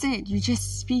 That's it. You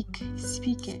just speak.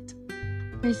 Speak it.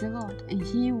 Praise the Lord. And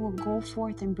He will go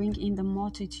forth and bring in the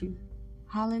multitude.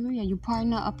 Hallelujah. You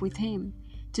partner up with Him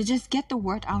to just get the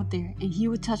word out there, and He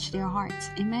will touch their hearts.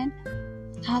 Amen.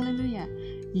 Hallelujah.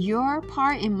 Your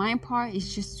part and my part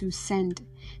is just to send,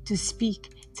 to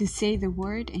speak, to say the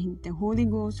word, and the Holy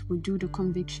Ghost will do the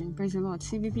conviction. Praise the Lord.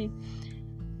 CVP.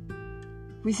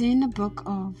 We see in the book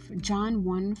of John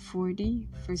 1:40,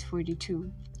 verse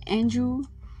 42. Andrew,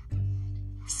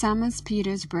 Simon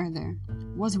Peter's brother,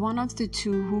 was one of the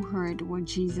two who heard what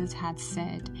Jesus had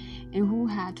said and who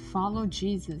had followed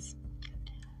Jesus.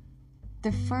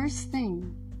 The first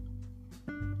thing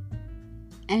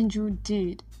Andrew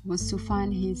did was to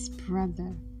find his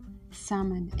brother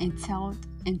Simon and tell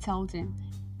him,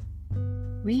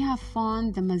 We have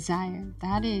found the Messiah,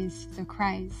 that is, the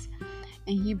Christ,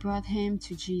 and he brought him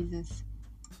to Jesus.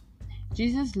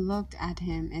 Jesus looked at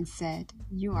him and said,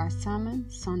 "You are Simon,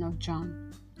 son of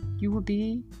John. You will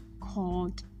be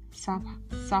called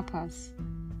Cephas,"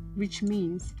 which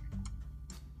means,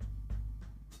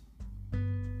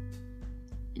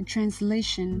 in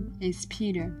translation, is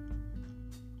Peter.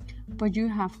 "But you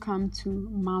have come to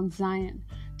Mount Zion,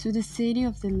 to the city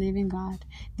of the living God,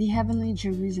 the heavenly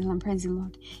Jerusalem." Praise the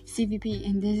Lord. CVP,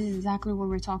 and this is exactly what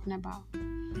we're talking about.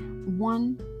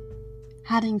 One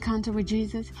had an encounter with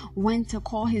Jesus, went to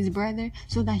call his brother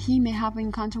so that he may have an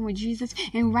encounter with Jesus,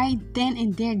 and right then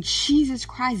and there, Jesus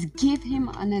Christ gave him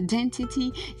an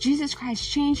identity. Jesus Christ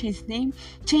changed his name,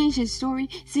 changed his story.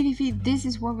 CVP, this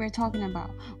is what we're talking about.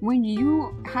 When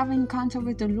you have an encounter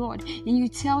with the Lord and you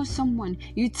tell someone,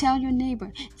 you tell your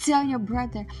neighbor, tell your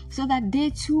brother, so that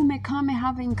they too may come and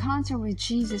have an encounter with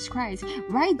Jesus Christ.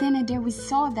 Right then and there, we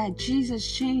saw that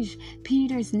Jesus changed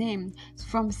Peter's name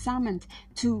from Simon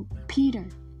to Peter,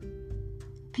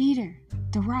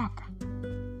 the rock.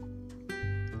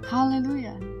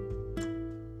 Hallelujah.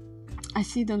 I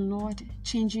see the Lord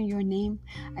changing your name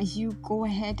as you go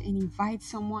ahead and invite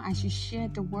someone, as you share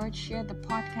the word, share the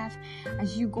podcast,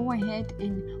 as you go ahead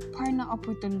and partner up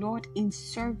with the Lord in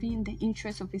serving the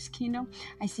interests of his kingdom.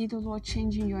 I see the Lord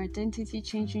changing your identity,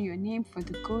 changing your name for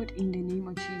the good in the name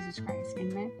of Jesus Christ.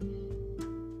 Amen.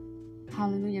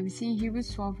 Hallelujah. We see in Hebrews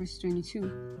 12 verse 22.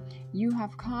 "You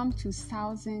have come to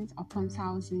thousands upon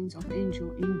thousands of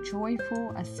angels in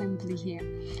joyful assembly here."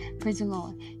 Praise the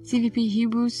Lord. CVP,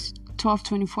 Hebrews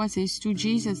 12:24 says, "To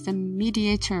Jesus, the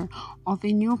mediator of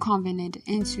a new covenant,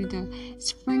 and to the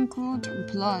sprinkled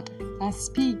blood that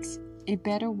speaks a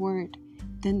better word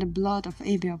than the blood of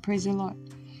Abel." Praise the Lord.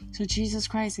 So Jesus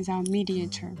Christ is our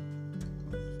mediator.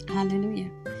 Hallelujah.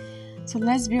 So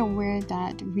let's be aware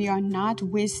that we are not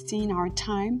wasting our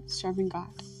time serving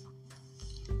God.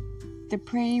 The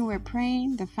praying, we're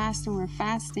praying. The fasting, we're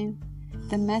fasting.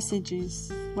 The messages,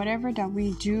 whatever that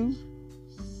we do,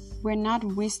 we're not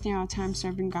wasting our time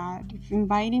serving God. If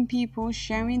inviting people,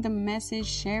 sharing the message,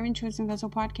 sharing Chosen Vessel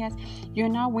podcast, you're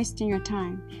not wasting your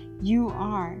time. You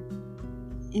are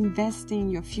investing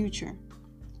your future.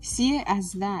 See it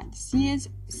as that. See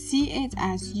it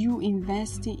as you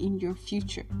investing in your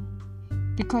future.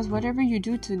 Because whatever you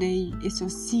do today is a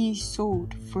seed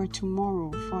sowed for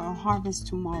tomorrow, for a harvest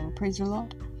tomorrow. Praise the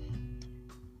Lord.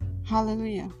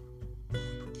 Hallelujah.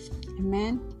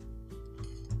 Amen.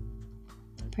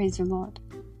 Praise the Lord.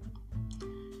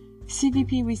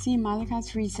 CVP, we see Malachi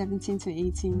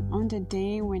 3:17-18. "On the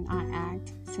day when I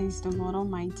act, says the Lord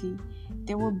Almighty,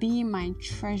 they will be my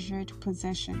treasured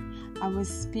possession. I will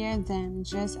spare them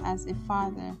just as a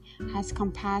father has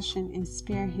compassion and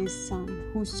spare his son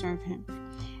who serve him."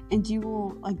 And you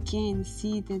will again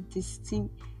see the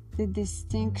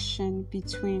distinction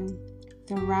between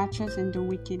the righteous and the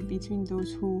wicked, between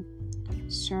those who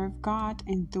serve God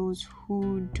and those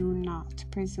who do not.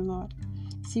 Praise the Lord.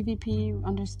 CVP,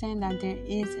 understand that there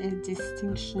is a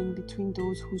distinction between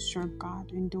those who serve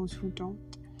God and those who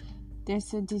don't.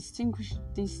 There's a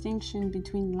distinction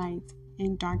between light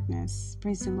and darkness.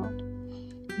 Praise the Lord.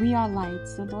 We are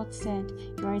lights. The Lord said,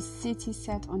 "You are a city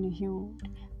set on a hill."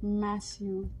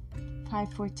 Matthew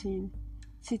 5:14.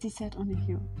 City set on a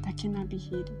hill that cannot be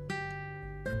hidden.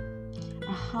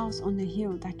 A house on a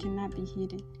hill that cannot be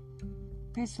hidden.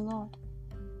 Praise the Lord.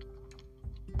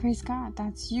 Praise God.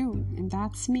 That's you and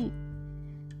that's me.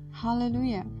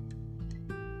 Hallelujah.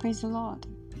 Praise the Lord.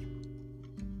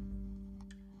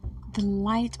 The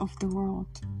light of the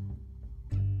world.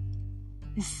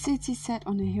 A city set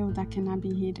on a hill that cannot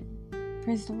be hidden.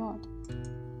 Praise the Lord.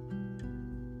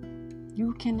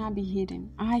 You cannot be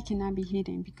hidden. I cannot be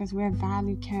hidden because we're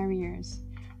value carriers.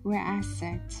 We're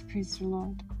assets. Praise the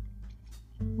Lord.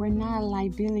 We're not a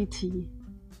liability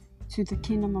to the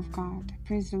kingdom of God.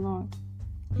 Praise the Lord.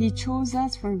 He chose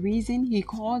us for a reason. He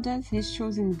called us his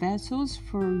chosen vessels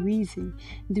for a reason.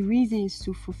 The reason is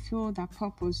to fulfill that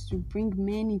purpose, to bring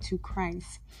many to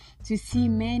Christ, to see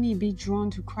many be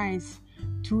drawn to Christ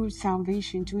through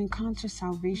salvation, to encounter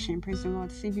salvation. Praise the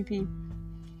Lord. CVP.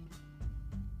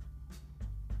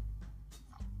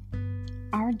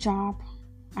 Our job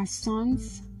as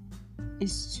sons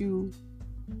is to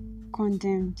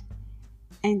condemn,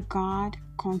 and God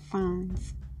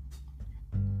confines.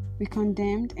 We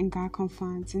condemned and God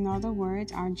confines. In other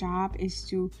words, our job is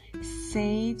to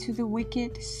say to the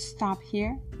wicked, "Stop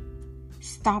here,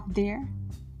 stop there,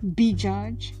 be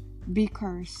judged, be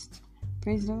cursed."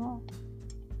 Praise the Lord.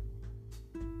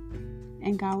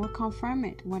 And God will confirm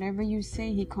it. Whatever you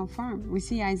say, he confirmed. We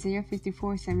see Isaiah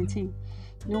 54:17.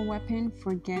 No weapon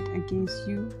forget against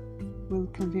you will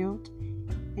prevail,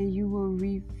 and you will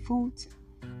refute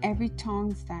every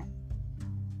tongue that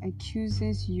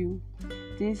accuses you.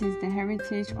 This is the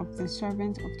heritage of the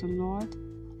servants of the Lord,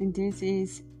 and this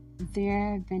is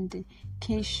their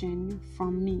vindication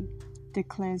from me,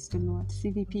 declares the Lord.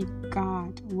 CVP,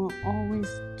 God will always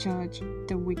judge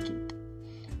the wicked.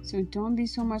 So don't be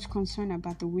so much concerned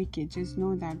about the wicked. Just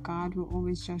know that God will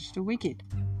always judge the wicked.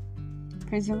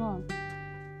 Praise the Lord.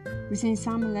 We see in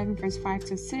Psalm 11 verse 5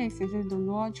 to 6, it says, the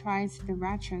Lord tries the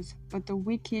righteous, but the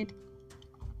wicked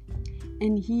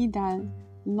and he that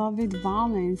loveth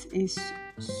violence is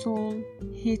soul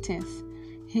hateth.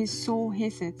 His soul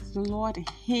hateth. The Lord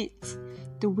hates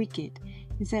the wicked.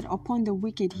 He said, upon the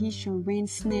wicked he shall rain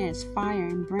snares, fire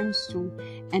and brimstone,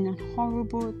 and a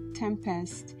horrible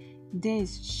tempest.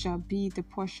 This shall be the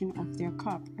portion of their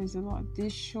cup. Praise the Lord.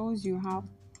 This shows you how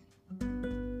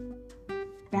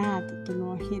bad the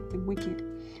Lord hate the wicked.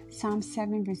 Psalm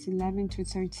 7 verse 11 to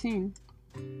 13.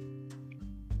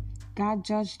 God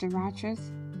judged the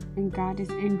righteous, and God is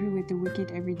angry with the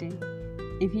wicked every day.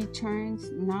 If he turns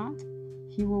not,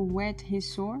 he will whet his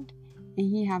sword, and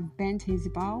he have bent his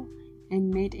bow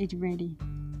and made it ready.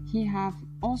 He have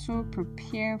also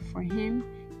prepared for him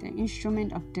the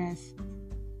instrument of death.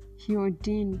 He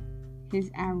ordained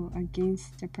his arrow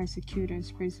against the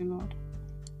persecutors. Praise the Lord.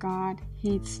 God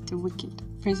hates the wicked.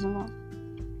 Praise the Lord.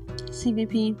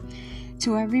 CVP,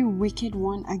 to every wicked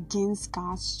one against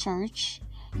God's church,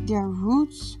 their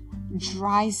roots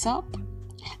dries up,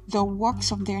 the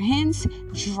works of their hands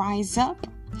dries up,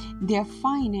 their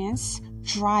finance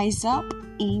dries up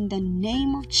in the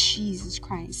name of Jesus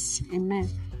Christ. Amen.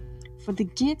 For the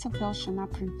gates of hell shall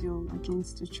not prevail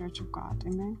against the church of God.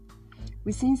 Amen.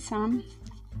 We see in Psalm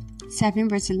 7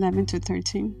 verse 11 to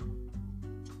 13.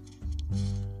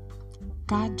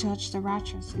 God judged the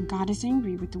righteous, and God is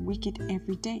angry with the wicked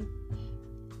every day.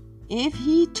 If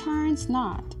he turns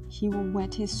not, he will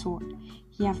whet his sword.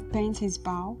 He hath bent his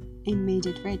bow and made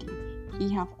it ready.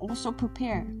 He hath also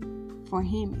prepared for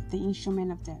him the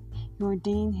instrument of death. He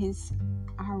ordained his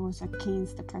arrows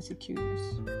against the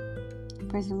persecutors.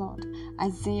 Praise the Lord.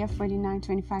 Isaiah 49,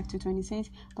 25 to 20 says,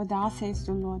 but thou sayest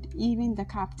the Lord, even the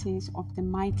captives of the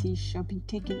mighty shall be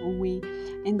taken away,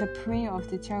 and the prey of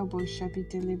the terrible shall be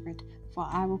delivered. For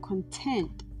I will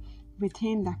contend with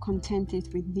him that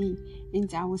contendeth with thee,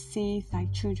 and I will save thy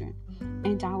children,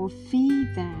 and I will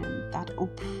feed them that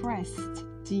oppressed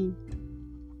thee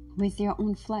with their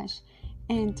own flesh,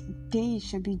 and they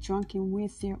shall be drunken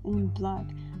with their own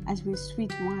blood, as with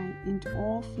sweet wine, and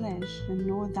all flesh shall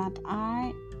know that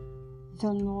I,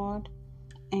 the Lord,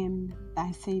 am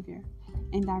thy Savior,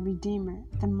 and thy Redeemer,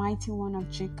 the mighty one of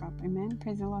Jacob. Amen.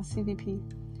 Praise the Lord. CVP.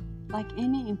 Like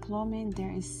any employment,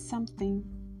 there's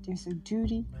a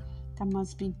duty that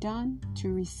must be done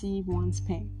to receive one's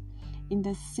pay. In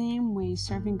the same way,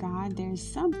 serving God, there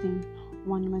is something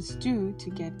one must do to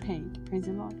get paid. Praise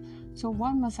the Lord. So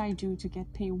what must I do to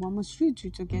get paid? What must you do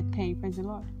to get paid? Praise the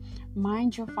Lord.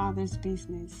 Mind your Father's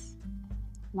business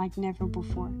like never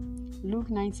before. Luke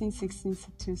 19:16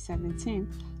 to 17.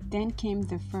 Then came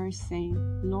the first, saying,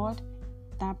 Lord,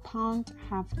 that pound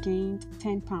hath gained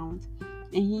 10 pounds.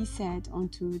 And he said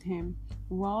unto him,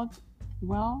 Well,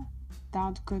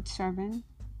 thou good servant,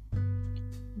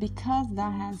 because thou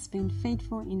hast been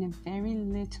faithful in a very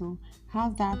little,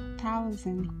 have thou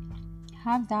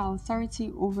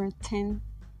authority over 10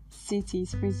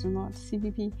 cities. Praise the Lord.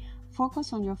 CVP,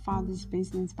 focus on your Father's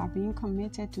business by being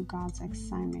committed to God's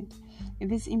assignment.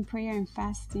 If it's in prayer and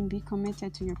fasting, be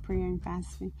committed to your prayer and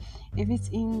fasting. If it's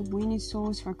in winning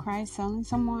souls for Christ, telling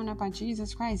someone about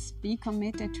Jesus Christ, be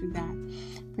committed to that.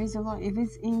 Praise the Lord. If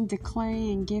it's in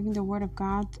declaring and giving the word of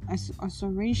God as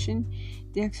exhortation,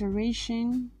 the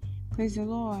exhortation, praise the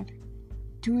Lord,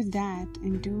 do that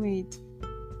and do it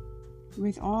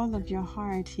with all of your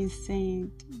heart. He's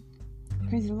saying,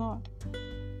 praise the Lord.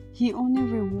 He only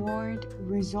reward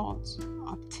results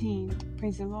obtained.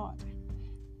 Praise the Lord.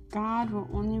 God will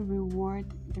only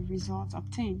reward the results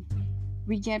obtained.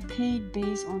 We get paid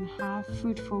based on how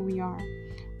fruitful we are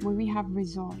when we have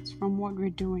results from what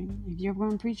we're doing. If you're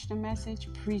going to preach the message,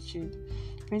 preach it.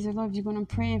 Praise the Lord. If you're going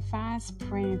to pray and fast,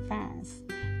 pray and fast.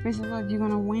 Praise the Lord. If you're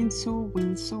going to win souls,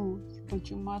 win souls. But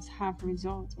you must have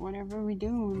results. Whatever we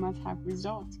do, we must have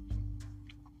results.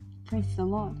 Praise the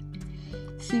Lord.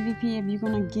 CVP, if you're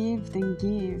going to give, then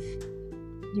give.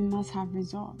 You must have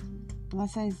results.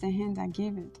 Blessed is the hand that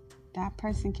giveth. That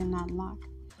person cannot lack.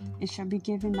 It shall be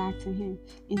given back to him.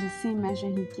 In the same measure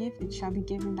he gave, it shall be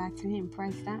given back to him.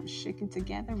 Pressed down, shaken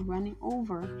together, running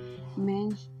over,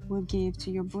 men will give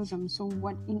to your bosom. So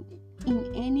what in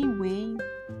any way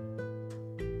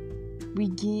we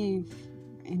give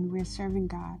and we're serving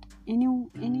God. Any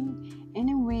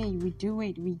way we do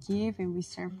it, we give and we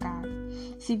serve God.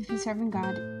 CVP serving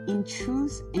God in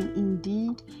truth and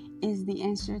indeed is the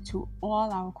answer to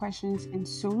all our questions and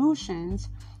solutions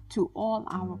to all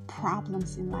our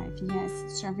problems in life. Yes,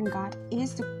 serving God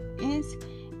is the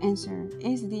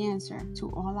answer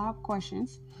to all our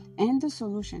questions and the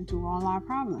solution to all our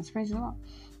problems. Praise the Lord.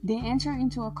 They enter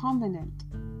into a covenant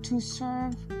to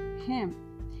serve Him,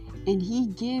 and He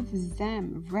gives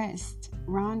them rest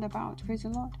round about. Praise the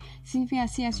Lord.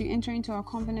 CVP, as you enter into a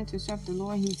covenant to serve the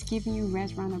Lord, He's giving you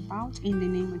rest round about in the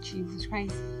name of Jesus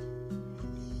Christ.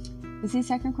 This is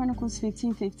 2 Chronicles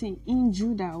 15:15. In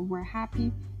Judah were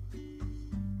happy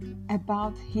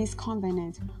about His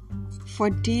covenant, for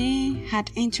they had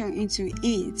entered into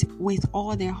it with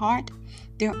all their heart.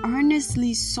 They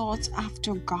earnestly sought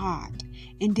after God,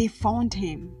 and they found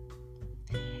Him.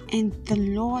 And the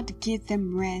Lord gave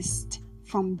them rest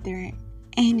from their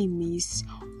enemies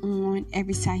on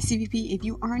every side. CVP, if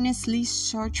you earnestly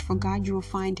search for God, you will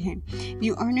find Him. If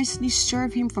you earnestly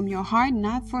serve Him from your heart,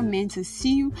 not for men to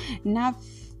see you, not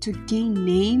to gain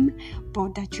name,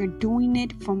 but that you're doing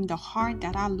it from the heart,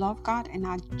 that I love God and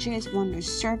I just want to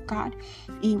serve God.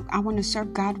 I want to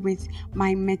serve God with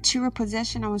my material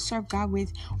possession. I want to serve God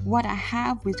with what I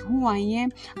have, with who I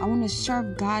am. I want to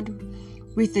serve God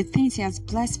with the things He has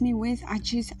blessed me with.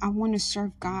 I want to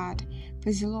serve God.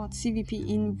 Praise the Lord. CVP,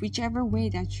 in whichever way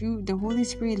that the Holy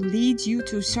Spirit leads you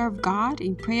to serve God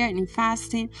in prayer and in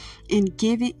fasting and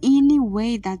giving, any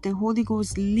way that the Holy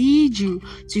Ghost leads you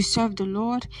to serve the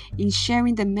Lord, in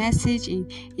sharing the message,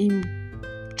 in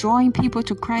drawing people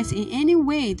to Christ, in any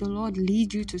way the Lord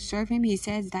leads you to serve Him, He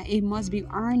says that it must be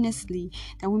earnestly,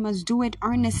 that we must do it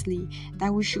earnestly,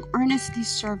 that we should earnestly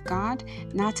serve God,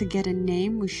 not to get a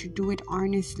name. We should do it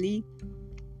earnestly.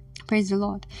 Praise the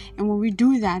Lord. And when we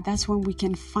do that, that's when we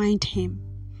can find Him.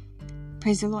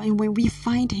 Praise the Lord. And when we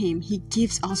find Him, He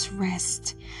gives us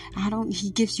rest. He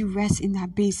gives you rest in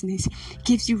that business. He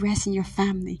gives you rest in your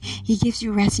family. He gives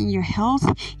you rest in your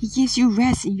health. He gives you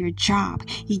rest in your job.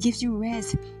 He gives you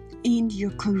rest in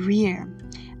your career.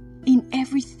 In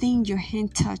everything your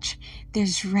hand touch,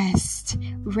 there's rest.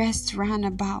 Rest round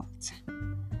about.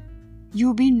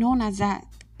 You'll be known as that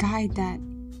guy that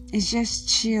is just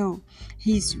chill.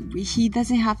 He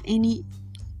doesn't have any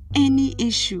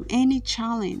issue, any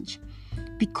challenge,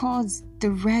 because the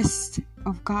rest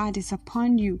of God is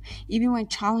upon you. Even when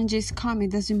challenges come, it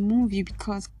doesn't move you,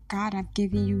 because God has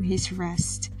given you His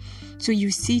rest. So you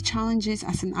see challenges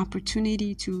as an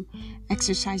opportunity to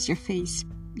exercise your faith.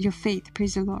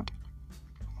 Praise the Lord.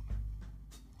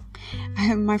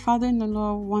 My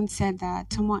father-in-law once said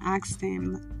that someone asked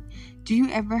him, do you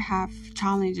ever have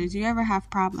challenges? Do you ever have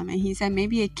problems? And he said,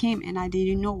 maybe it came and I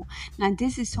didn't know. Now,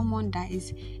 this is someone that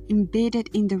is embedded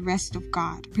in the rest of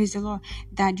God. Praise the Lord.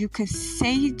 That you could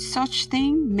say such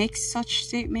thing, make such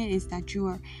statement, is that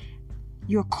you're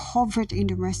covered in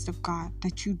the rest of God.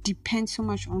 That you depend so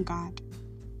much on God.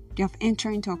 You have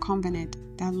entered into a covenant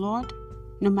that, Lord,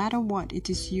 no matter what, it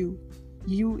is you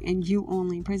and you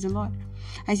only. Praise the Lord.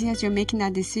 I see as you're making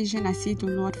that decision, I see the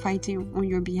Lord fighting on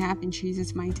your behalf in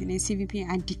Jesus' mighty name. CVP,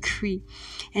 I decree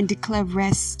and declare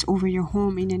rest over your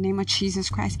home in the name of Jesus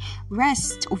Christ.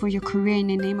 Rest over your career in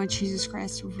the name of Jesus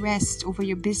Christ. Rest over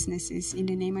your businesses in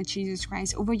the name of Jesus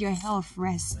Christ. Over your health,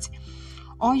 rest.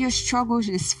 All your struggles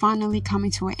is finally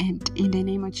coming to an end in the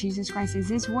name of Jesus Christ. Is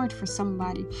this word for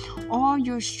somebody? All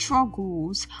your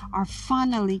struggles are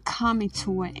finally coming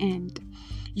to an end.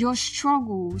 Your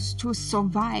struggles to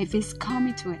survive is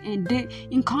coming to an end. The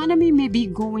economy may be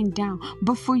going down,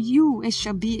 but for you, it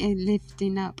shall be a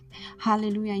lifting up.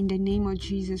 Hallelujah, in the name of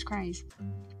Jesus Christ.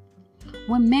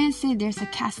 When men say there's a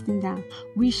casting down,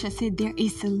 we shall say there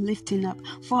is a lifting up.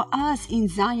 For us in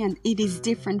Zion, it is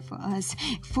different for us.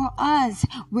 For us,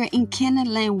 we're in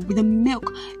Canaan land with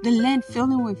the land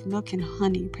filling with milk and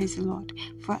honey. Praise the Lord.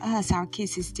 For us, our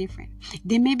case is different.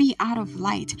 They may be out of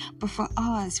light, but for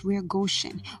us, we're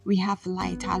Goshen. We have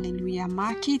light. Hallelujah.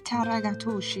 Praise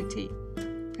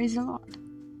the Lord.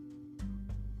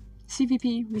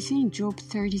 CVP, we see in Job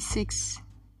 36,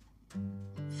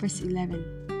 verse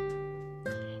 11.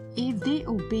 If they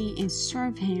obey and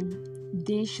serve Him,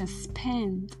 they shall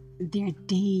spend their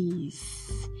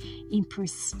days in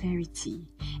prosperity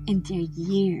and their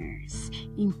years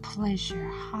in pleasure.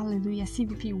 Hallelujah.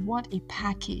 CVP, what a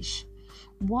package.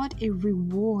 What a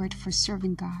reward for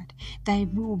serving God.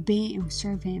 That we obey and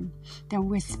serve Him. That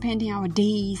we're spending our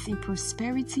days in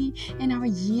prosperity and our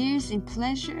years in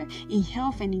pleasure, in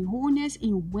health and in wholeness,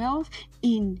 in wealth,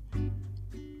 in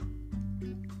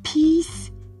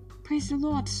peace. Praise the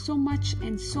Lord. So much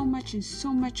and so much and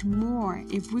so much more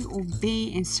if we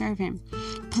obey and serve Him.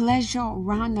 Pleasure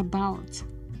roundabout.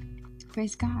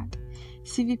 Praise God.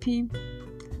 CVP,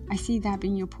 I see that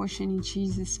being your portion in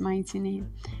Jesus' mighty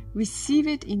name. Receive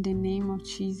it in the name of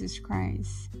Jesus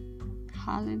Christ.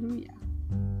 Hallelujah.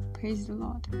 Praise the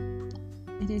Lord.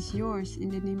 It is yours in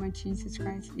the name of Jesus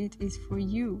Christ. It is for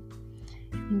you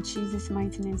in Jesus'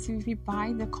 mighty name. CVP,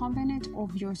 by the covenant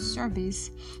of your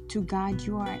service to God,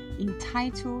 you are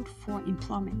entitled for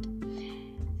employment.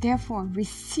 Therefore,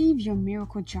 receive your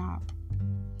miracle job.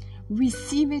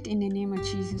 Receive it in the name of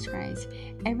Jesus Christ.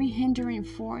 Every hindering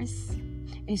force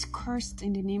is cursed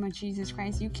in the name of Jesus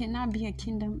Christ. You cannot be a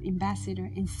kingdom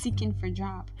ambassador and seeking for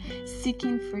job,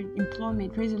 seeking for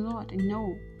employment. Praise the Lord.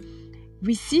 No.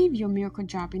 Receive your miracle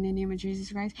job in the name of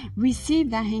Jesus Christ.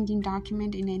 Receive that hanging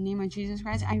document in the name of Jesus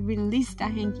Christ. I release that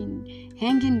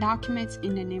hanging documents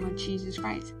in the name of Jesus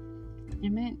Christ.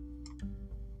 Amen.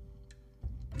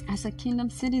 As a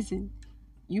kingdom citizen,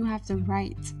 you have the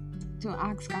right to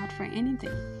ask God for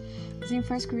anything. It's in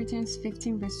 1 Corinthians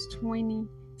 15 verse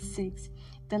 26.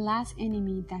 The last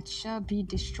enemy that shall be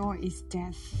destroyed is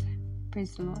death.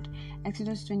 Praise the Lord.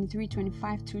 Exodus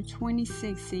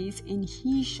 23:25-26 says, and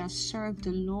he shall serve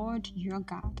the Lord your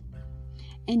God.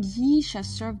 And ye shall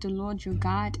serve the Lord your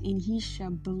God, and he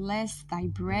shall bless thy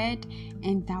bread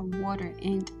and thy water.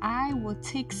 And I will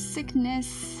take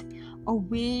sickness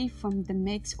away from the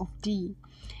midst of thee.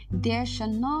 There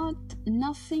shall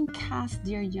nothing cast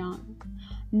their young,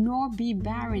 nor be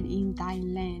barren in thy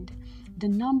land. The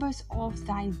numbers of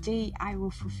thy day I will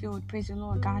fulfill. Praise the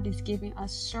Lord. God is giving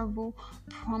us several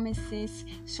promises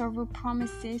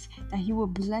that He will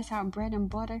bless our bread and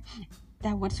butter,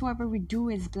 that whatsoever we do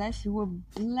is blessed. He will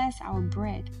bless our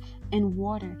bread and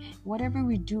water. Whatever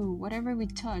we do, whatever we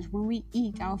touch, when we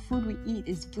eat, our food we eat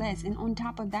is blessed. And on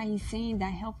top of that, He's saying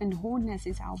that health and wholeness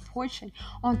is our portion.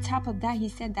 On top of that, He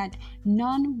said that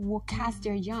none will cast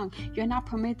their young. You're not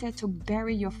permitted to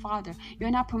bury your father. You're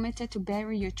not permitted to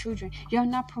bury your children. You're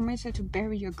not permitted to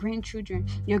bury your grandchildren,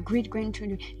 your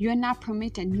great-grandchildren. You're not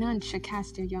permitted. None shall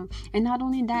cast their young. And not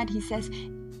only that, He says,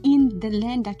 in the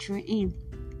land that you're in.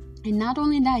 And not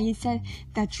only that, He said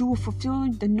that you will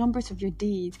fulfill the numbers of your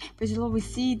days. Praise the Lord. We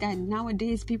see that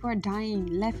nowadays people are dying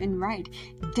left and right.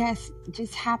 Death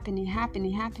just happening.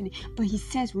 But He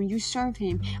says when you serve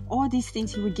Him, all these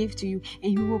things He will give to you,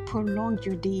 and He will prolong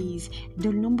your days.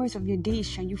 The numbers of your days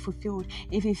shall you fulfill.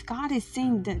 If God is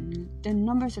saying that the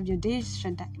numbers of your days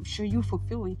shall you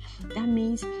fulfill, that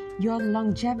means your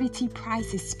longevity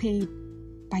price is paid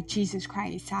by Jesus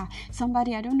Christ.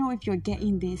 Somebody, I don't know if you're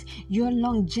getting this. Your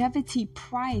longevity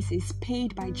price is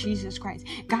paid by Jesus Christ.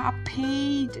 God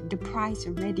paid the price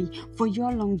already for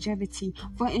your longevity,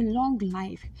 for a long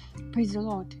life. Praise the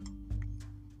Lord.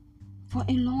 For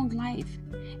a long life.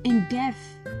 And death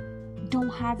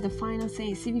don't have the final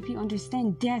say. CVP,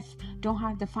 understand, death don't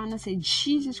have the final say.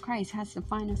 Jesus Christ has the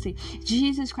final say.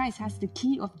 Jesus Christ has the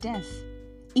key of death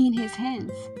in His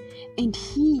hands, and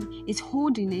He is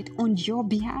holding it on your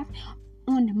behalf,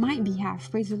 on my behalf.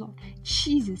 Praise the Lord.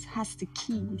 Jesus has the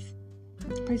keys.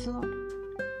 Praise the Lord.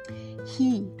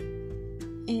 He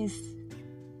is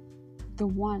the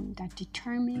one that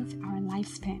determines our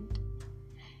lifespan.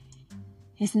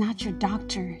 It's not your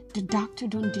doctor. The doctor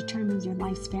don't determine your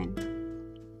lifespan.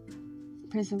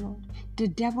 Praise the Lord. The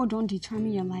devil don't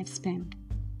determine your lifespan,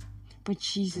 but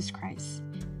Jesus Christ.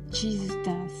 Jesus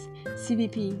does.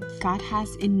 CVP, God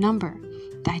has a number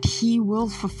that He will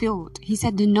fulfill. He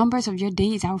said the numbers of your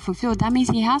days I will fulfill. That means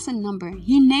He has a number.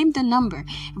 He named the number.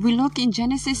 If we look in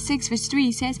Genesis 6 verse 3,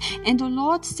 He says, and the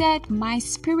Lord said, my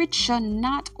spirit shall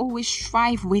not always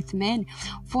strive with men,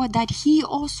 for that he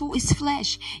also is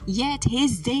flesh, yet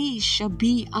his days shall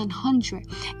be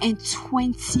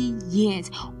 120 years.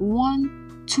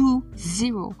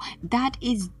 120. That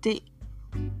is the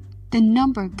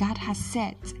number God has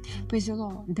set. Praise the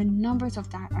Lord. The numbers of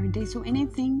that are days. So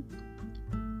anything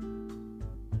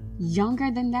younger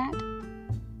than that,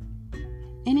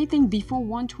 anything before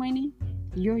 120,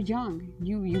 you're young.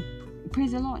 You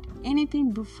praise the Lord.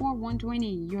 Anything before 120,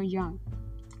 you're young.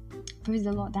 Praise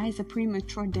the Lord. That is a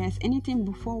premature death. Anything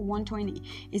before 120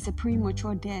 is a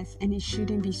premature death, and it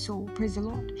shouldn't be so. Praise the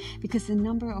Lord. Because the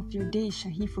number of your days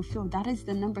shall He fulfill. That is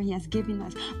the number He has given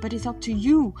us. But it's up to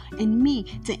you and me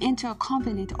to enter a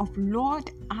covenant of,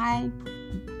 Lord, I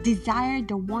desire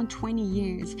the 120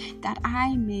 years, that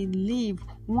I may live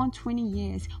 120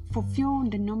 years, fulfill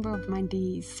the number of my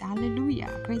days.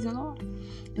 Hallelujah. Praise the Lord.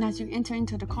 And as you enter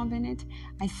into the covenant,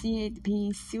 I see it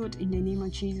being sealed in the name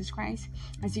of Jesus Christ.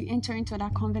 As you enter into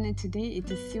that covenant today, it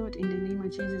is sealed in the name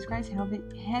of Jesus Christ.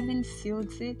 Heaven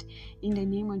seals it in the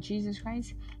name of Jesus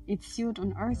Christ. It's sealed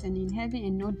on earth and in heaven,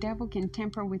 and no devil can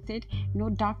tamper with it. No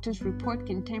doctor's report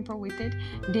can tamper with it.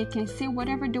 They can say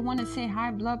whatever they want to say,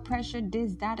 high blood pressure,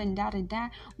 this, that, and that, and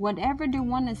that. Whatever they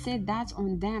want to say, that's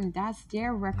on them. That's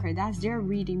their record. That's their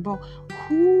reading. But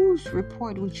whose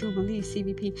report would you believe,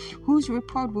 CVP? Whose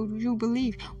report would you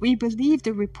believe? We believe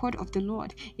the report of the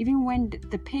Lord. Even when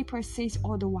the paper says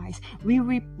otherwise, we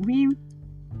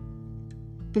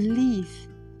believe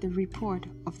the report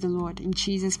of the Lord in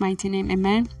Jesus' mighty name.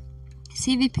 Amen.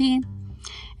 CVP,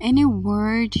 any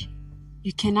word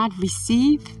you cannot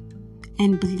receive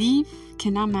and believe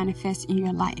cannot manifest in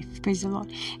your life. Praise the Lord.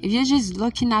 If you're just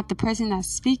looking at the person that's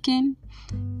speaking,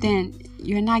 then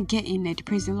you're not getting it.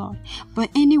 Praise the Lord. But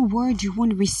any word you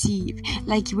won't receive,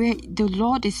 like where the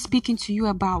Lord is speaking to you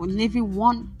about living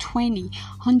 120,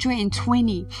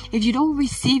 if you don't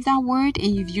receive that word,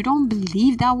 and if you don't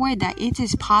believe that word, that it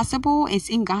is possible, it's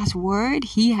in God's word,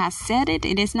 He has said it.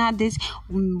 It is not this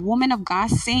woman of God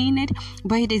saying it,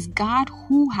 but it is God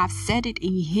who has said it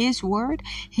in His word,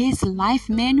 His life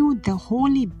manual, the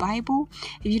Holy Bible.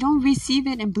 If you don't receive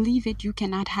it and believe it, you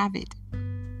cannot have it.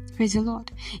 Praise the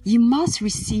Lord. You must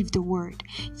receive the word.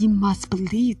 You must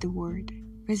believe the word.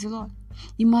 Praise the Lord.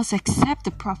 You must accept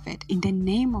the prophet in the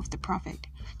name of the prophet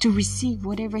to receive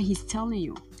whatever he's telling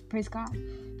you. Praise God.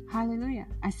 Hallelujah.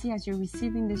 I see as you're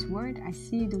receiving this word, I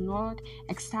see the Lord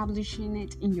establishing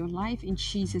it in your life in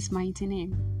Jesus' mighty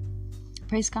name.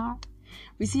 Praise God.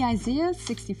 We see Isaiah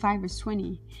 65 verse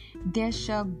 20. There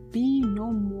shall be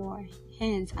no more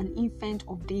hence an infant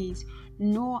of days,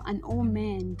 nor an old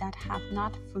man that hath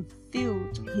not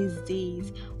fulfilled his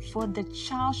days. For the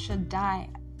child shall die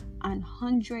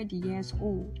 100 years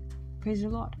old. Praise the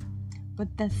Lord.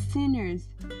 But the sinner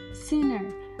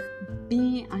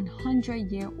being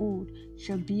 100-year-old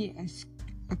shall be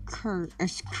accursed.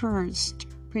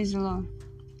 Praise the Lord.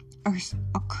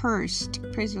 Accursed.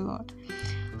 Praise the Lord.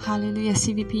 Hallelujah,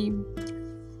 CVP.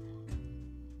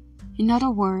 In other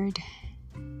words,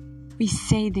 we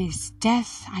say this: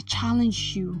 death, I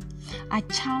challenge you. I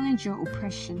challenge your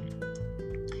oppression.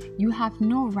 You have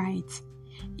no right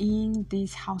in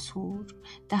this household,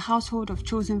 the household of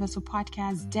Chosen Vessel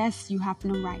Podcast. Death, you have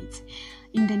no right.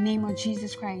 In the name of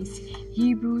Jesus Christ.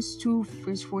 Hebrews 2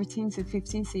 verse 14 to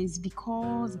 15 says,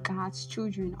 because God's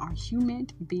children are human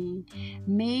beings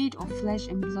made of flesh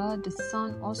and blood, the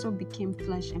Son also became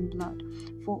flesh and blood.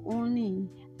 For only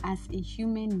as a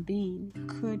human being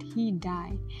could He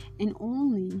die, and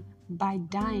only by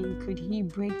dying could He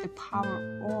break the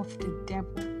power of the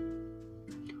devil,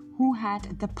 who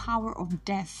had the power of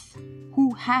death,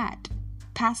 who had,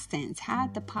 past tense,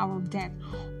 had the power of death.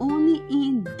 Only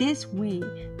in this way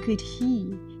could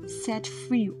He set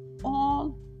free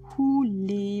all who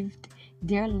lived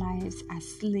their lives as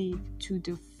slaves to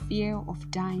the fear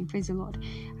of dying. Praise the Lord.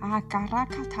 I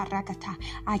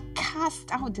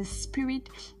cast out the spirit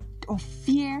of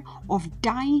fear of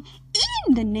dying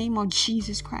in the name of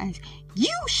Jesus Christ.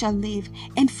 You shall live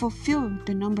and fulfill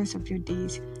the numbers of your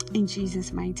days in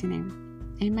Jesus' mighty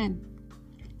name. Amen.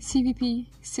 CVP,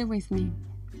 sit with me.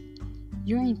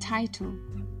 You're entitled.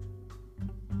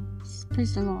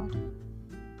 Praise the Lord.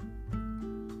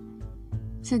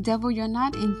 Say, devil, you're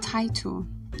not entitled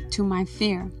to my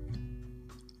fear.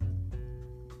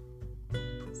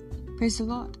 Praise the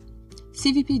Lord.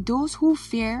 CVP, those who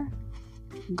fear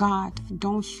God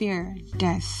don't fear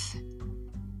death.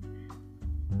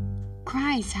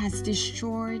 Christ has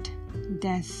destroyed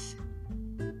death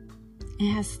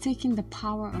and has taken the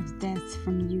power of death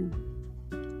from you.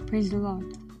 Praise the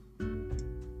Lord.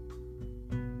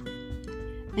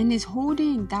 And is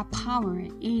holding that power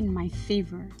in my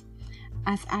favor.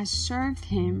 As I served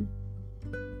Him,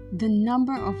 the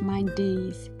number of my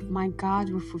days my God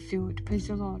will fulfill. Praise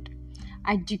the Lord.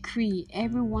 I decree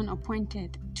everyone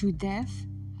appointed to death,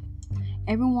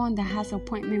 everyone that has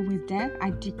appointment with death, I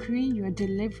decree your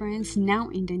deliverance now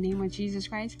in the name of Jesus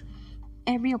Christ.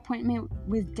 Every appointment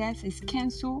with death is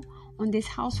canceled on this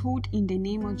household in the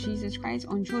name of Jesus Christ.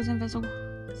 On Chosen Vessel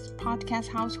Podcast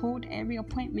household, every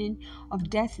appointment of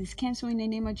death is canceled in the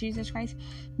name of Jesus Christ.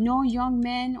 No young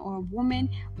man or woman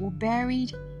will bury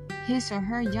his or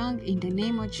her young in the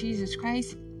name of Jesus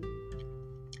Christ.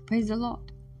 Praise the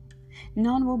Lord.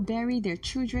 None will bury their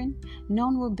children.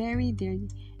 None will bury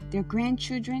their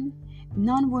grandchildren.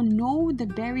 None will know the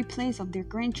buried place of their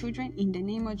grandchildren in the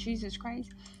name of Jesus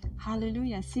Christ.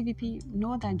 Hallelujah. CVP,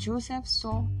 know that Joseph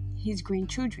saw his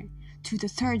grandchildren to the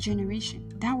third generation.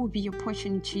 That will be your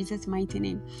portion in Jesus' mighty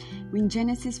name. In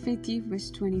Genesis 50 verse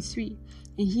 23,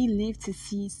 and he lived to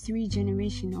see 3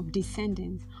 generations of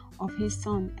descendants of his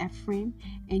son Ephraim,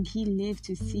 and he lived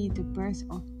to see the birth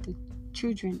of the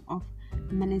children of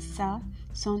Manasseh,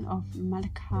 son of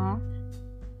Madakah,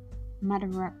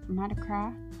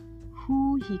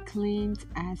 who he claimed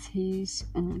as his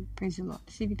own. Praise the Lord.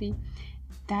 CVP,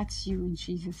 that's you in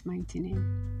Jesus' mighty name.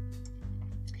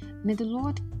 May the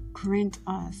Lord grant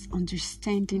us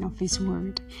understanding of His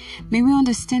word. May we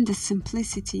understand the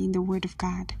simplicity in the word of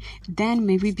God. Then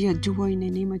may we be a doer in the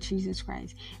name of Jesus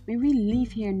Christ. May we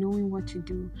live here knowing what to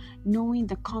do, knowing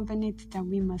the covenant that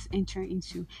we must enter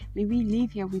into. May we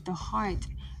live here with the heart,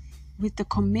 with the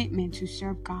commitment to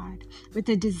serve God, with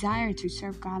the desire to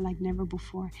serve God like never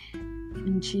before.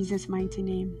 In Jesus' mighty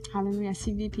name. Hallelujah.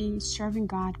 CVP, serving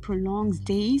God prolongs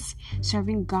days.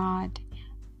 Serving God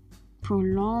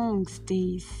prolongs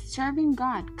days. Serving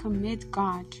God commits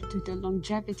God to the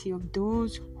longevity of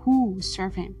those who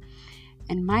serve Him.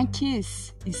 And my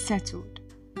case is settled.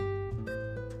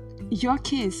 Your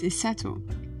case is settled.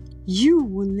 You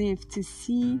will live to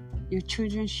see your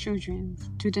children's children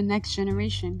to the next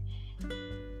generation.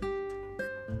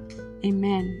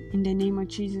 Amen. In the name of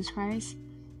Jesus Christ.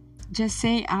 Just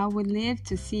say, I will live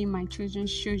to see my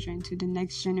children's children to the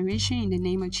next generation in the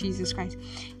name of Jesus Christ.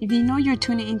 If you know you're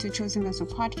tuning into Chosen Vessel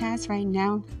Podcast right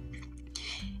now,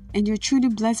 and you're truly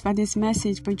blessed by this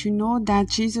message, but you know that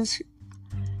Jesus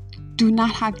do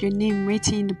not have your name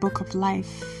written in the book of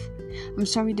life, I'm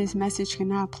sorry this message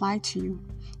cannot apply to you.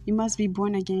 You must be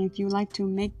born again. If you would like to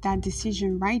make that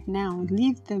decision right now,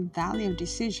 leave the valley of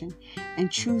decision and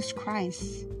choose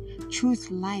Christ. Choose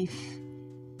life.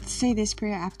 Say this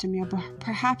prayer after me.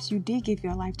 Perhaps you did give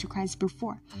your life to Christ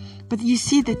before, but you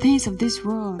see the things of this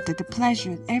world, the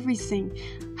pleasure, everything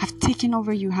have taken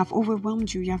over you, have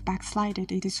overwhelmed you, you have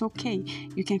backslided. It is okay.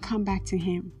 You can come back to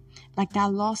Him. Like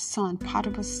that lost son,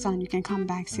 prodigal son, you can come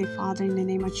back. Say, Father, in the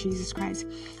name of Jesus Christ,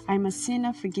 I am a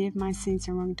sinner. Forgive my sins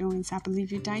and wrongdoings. I believe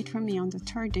you died for me. On the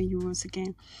third day you rose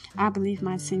again. I believe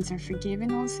my sins are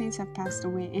forgiven. All sins have passed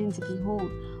away. And behold,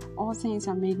 all things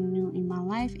are made new in my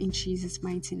life. In Jesus'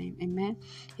 mighty name. Amen.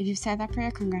 If you said that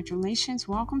prayer, congratulations.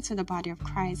 Welcome to the body of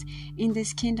Christ. In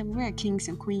this kingdom, we are kings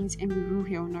and queens, and we rule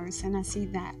here on earth. And I see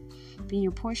that being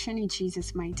your portion in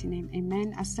Jesus' mighty name.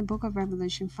 Amen. As the book of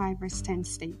Revelation 5 verse 10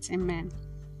 states. Amen.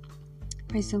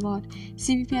 Praise the Lord.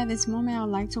 CVP, at this moment, I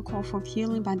would like to call for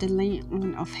healing by the laying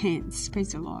on of hands.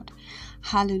 Praise the Lord.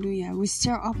 Hallelujah. We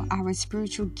stir up our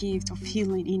spiritual gift of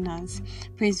healing in us.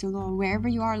 Praise the Lord. Wherever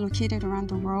you are located around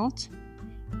the world,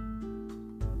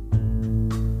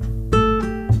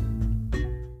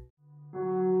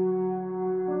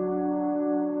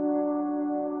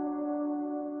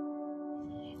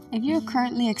 if you're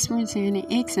currently experiencing any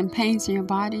aches and pains in your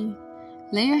body,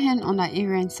 lay your hand on that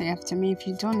area and say after me. If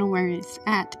you don't know where it's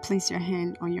at, place your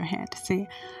hand on your head. Say,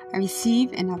 I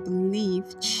receive and I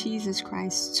believe Jesus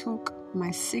Christ took my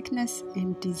sickness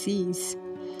and disease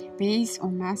based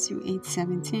on Matthew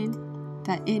 8:17,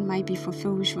 that it might be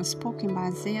fulfilled which was spoken by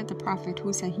Isaiah the prophet,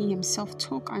 who said he himself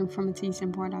took our infirmities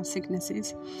and bore our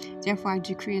sicknesses. Therefore I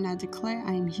decree and I declare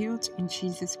I am healed in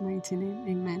Jesus' mighty name.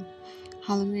 Amen.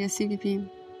 Hallelujah. CVP,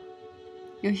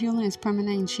 your healing is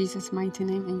permanent in Jesus' mighty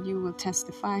name, and you will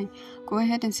testify. Go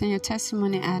ahead and send your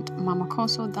testimony at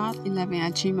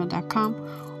mamakoso.11@gmail.com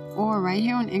or right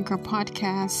here on Anchor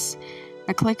Podcasts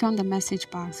by clicking on the message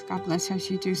box. God bless you as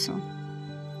you do so.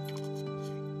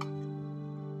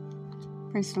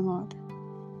 Praise the Lord.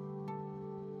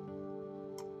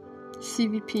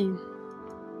 CVP,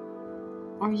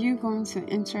 are you going to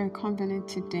enter a covenant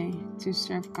today to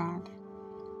serve God?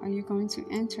 Are you going to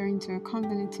enter into a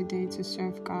covenant today to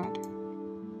serve God?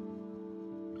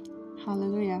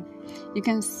 Hallelujah. You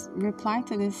can reply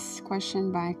to this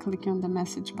question by clicking on the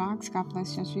message box. God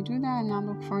bless you as you do that, and I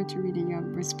look forward to reading your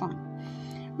response.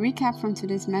 Recap from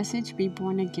today's message: be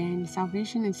born again.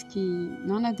 Salvation is key.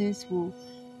 None of this will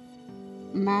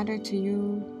matter to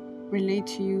you, relate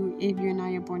to you if you're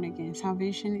not yet born again.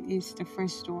 Salvation is the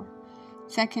first door.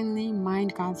 Secondly,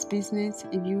 mind God's business.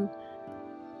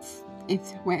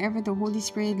 If wherever the Holy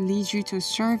Spirit leads you to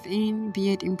serve in, be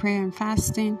it in prayer and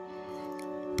fasting,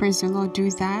 praise the Lord,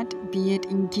 do that. Be it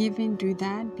in giving, do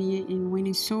that. Be it in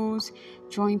winning souls,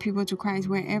 drawing people to Christ.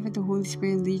 Wherever the Holy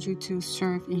Spirit leads you to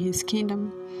serve in His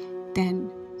kingdom, then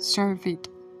serve it.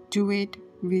 Do it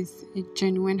with a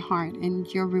genuine heart,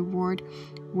 and your reward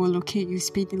will locate you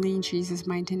speedily in Jesus'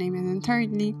 mighty name. And then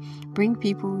thirdly, bring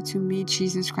people to meet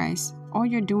Jesus Christ all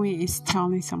you're doing is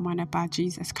telling someone about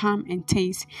Jesus. Come and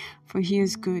taste, for he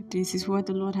is good. This is what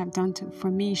the Lord have done for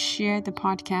me. Share the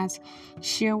podcast.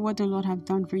 Share what the Lord have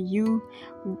done for you.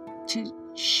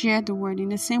 Share the word in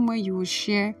the same way you will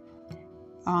share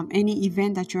any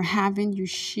event that you're having. You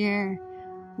share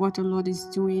what the Lord is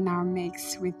doing in our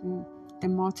midst with the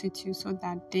multitude, so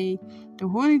that the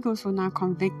Holy Ghost will not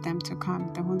convict them to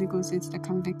come. The Holy Ghost is the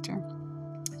convictor.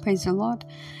 Praise the Lord.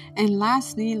 And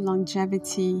lastly,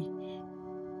 longevity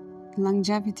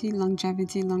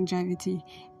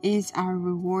is our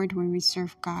reward when we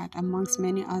serve God, amongst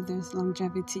many others.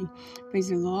 Longevity. Praise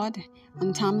the Lord.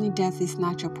 Untimely death is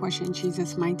not your portion in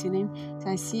Jesus' mighty name. So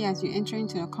I see, as you enter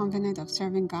into the covenant of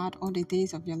serving God all the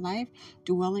days of your life,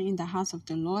 dwelling in the house of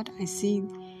the Lord, I see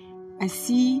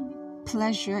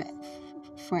pleasure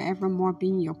forevermore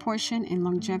being your portion, and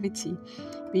longevity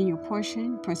being your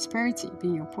portion, prosperity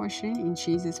being your portion, in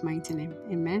Jesus' mighty name.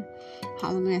 Amen.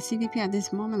 Hallelujah. CVP, at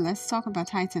this moment, let's talk about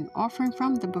tithes and offering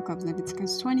from the book of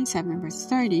Leviticus 27 verse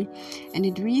 30. And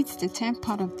it reads, the 10th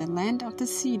part of the land, of the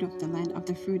seed of the land, of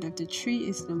the fruit of the tree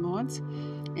is the Lord's.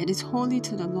 It is holy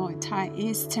to the Lord. Tithe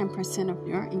is 10% of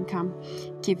your income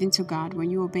given to God. When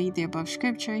you obey the above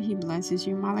scripture, he blesses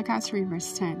you. Malachi 3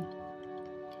 verse 10.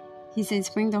 He says,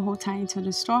 bring the whole tithe into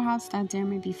the storehouse, that there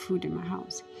may be food in my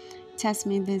house. Test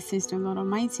me, this says the Lord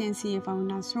Almighty, and see if I will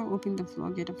not throw open the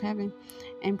floodgate of heaven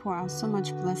and pour out so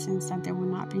much blessings that there will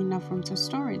not be enough room to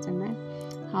store it. Amen.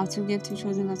 How to give to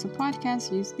Chosen Vessel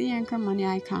Podcast. Use the Anchor Money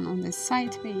icon on the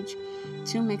site page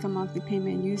to make a monthly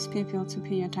payment. Use PayPal to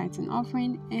pay your tithes and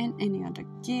offering and any other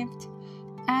gift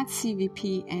at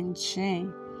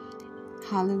CVPNJ.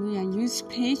 Hallelujah. Use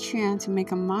Patreon to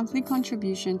make a monthly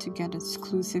contribution to get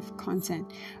exclusive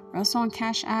content. We're also on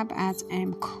Cash App at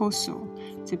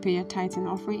MKOSO to pay your tithes and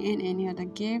offering and any other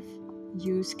gift.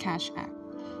 Use Cash App.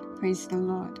 Praise the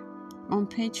Lord. On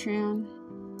Patreon,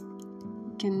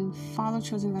 you can follow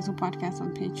Chosen Vessel Podcast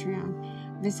on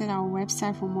Patreon. Visit our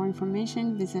website for more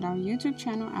information. Visit our YouTube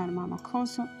channel at Mama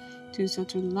Koso. Do so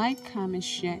to like, comment,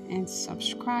 share, and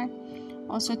subscribe.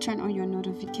 Also turn on your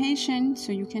notifications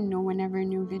so you can know whenever a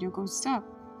new video goes up.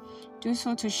 Do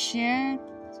so to share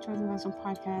Chosen Vessel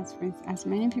Podcast with as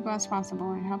many people as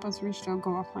possible and help us reach the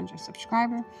goal of 100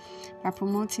 subscribers by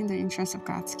promoting the interests of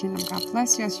God's kingdom. God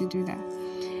bless you as you do that.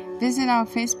 Visit our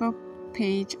Facebook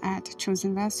page at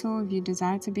Chosen Vessel. If you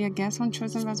desire to be a guest on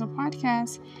Chosen Vessel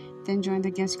Podcast, then join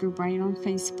the guest group right on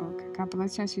Facebook. God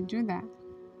bless you as you do that.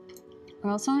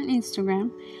 We're also on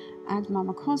Instagram at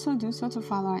Mama Koso. Do so to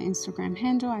follow our Instagram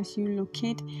handle as you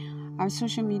locate our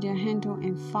social media handle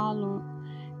and follow.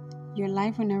 Your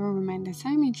life will never remain the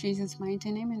same in Jesus'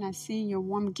 mighty name. And I see your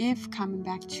warm gift coming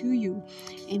back to you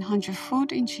in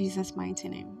 100-fold in Jesus' mighty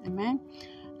name. Amen.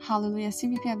 Hallelujah.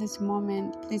 CVP, at this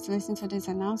moment, please listen to this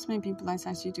announcement. Be blessed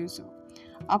as you do so.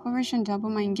 Operation Double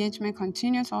My Engagement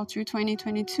continues all through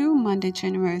 2022, Monday,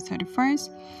 January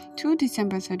 31st to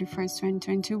December 31st,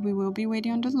 2022. We will be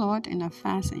waiting on the Lord in a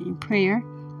fast and in prayer.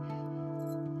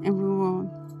 And we will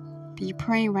be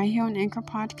praying right here on Anchor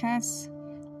Podcasts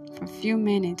for a few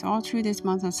minutes. All through this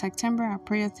month of September, our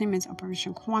prayer theme is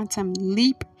Operation Quantum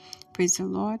Leap. Praise the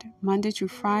Lord. Monday through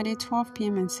Friday, 12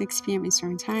 p.m. and 6 p.m.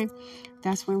 Eastern Time.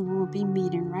 That's when we will be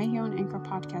meeting right here on Anchor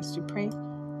Podcast to pray.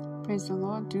 Praise the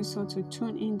Lord. Do so to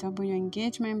tune in, double your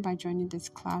engagement by joining this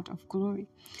cloud of glory.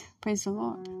 Praise the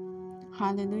Lord.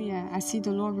 Hallelujah. I see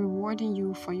the Lord rewarding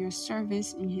you for your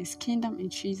service in his kingdom in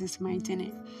Jesus' mighty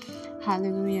name.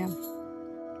 Hallelujah.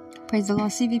 Praise the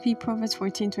Lord. CVP Proverbs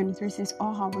 14:23 says,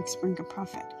 all hard work brings a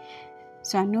profit.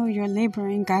 So I know your labor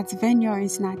in God's vineyard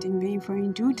is not in vain, for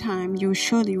in due time you'll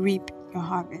surely reap your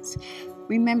harvest.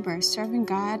 Remember, serving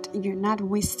God, you're not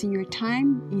wasting your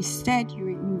time. Instead, you're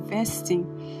investing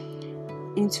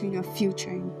into your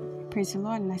future. Praise the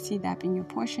Lord. And I see that being your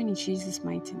portion in Jesus'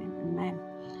 mighty name. Amen.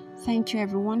 Thank you,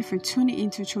 everyone, for tuning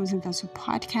into Chosen Vessel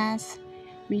Podcast.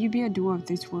 May you be a doer of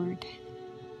this word.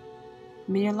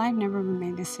 May your life never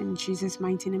remain the same in Jesus'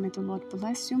 mighty name. May the Lord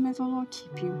bless you. May the Lord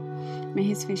keep you. May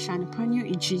his face shine upon you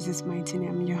in Jesus' mighty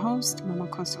name. I'm your host, Mama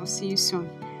Koso. See you soon.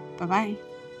 Bye-bye.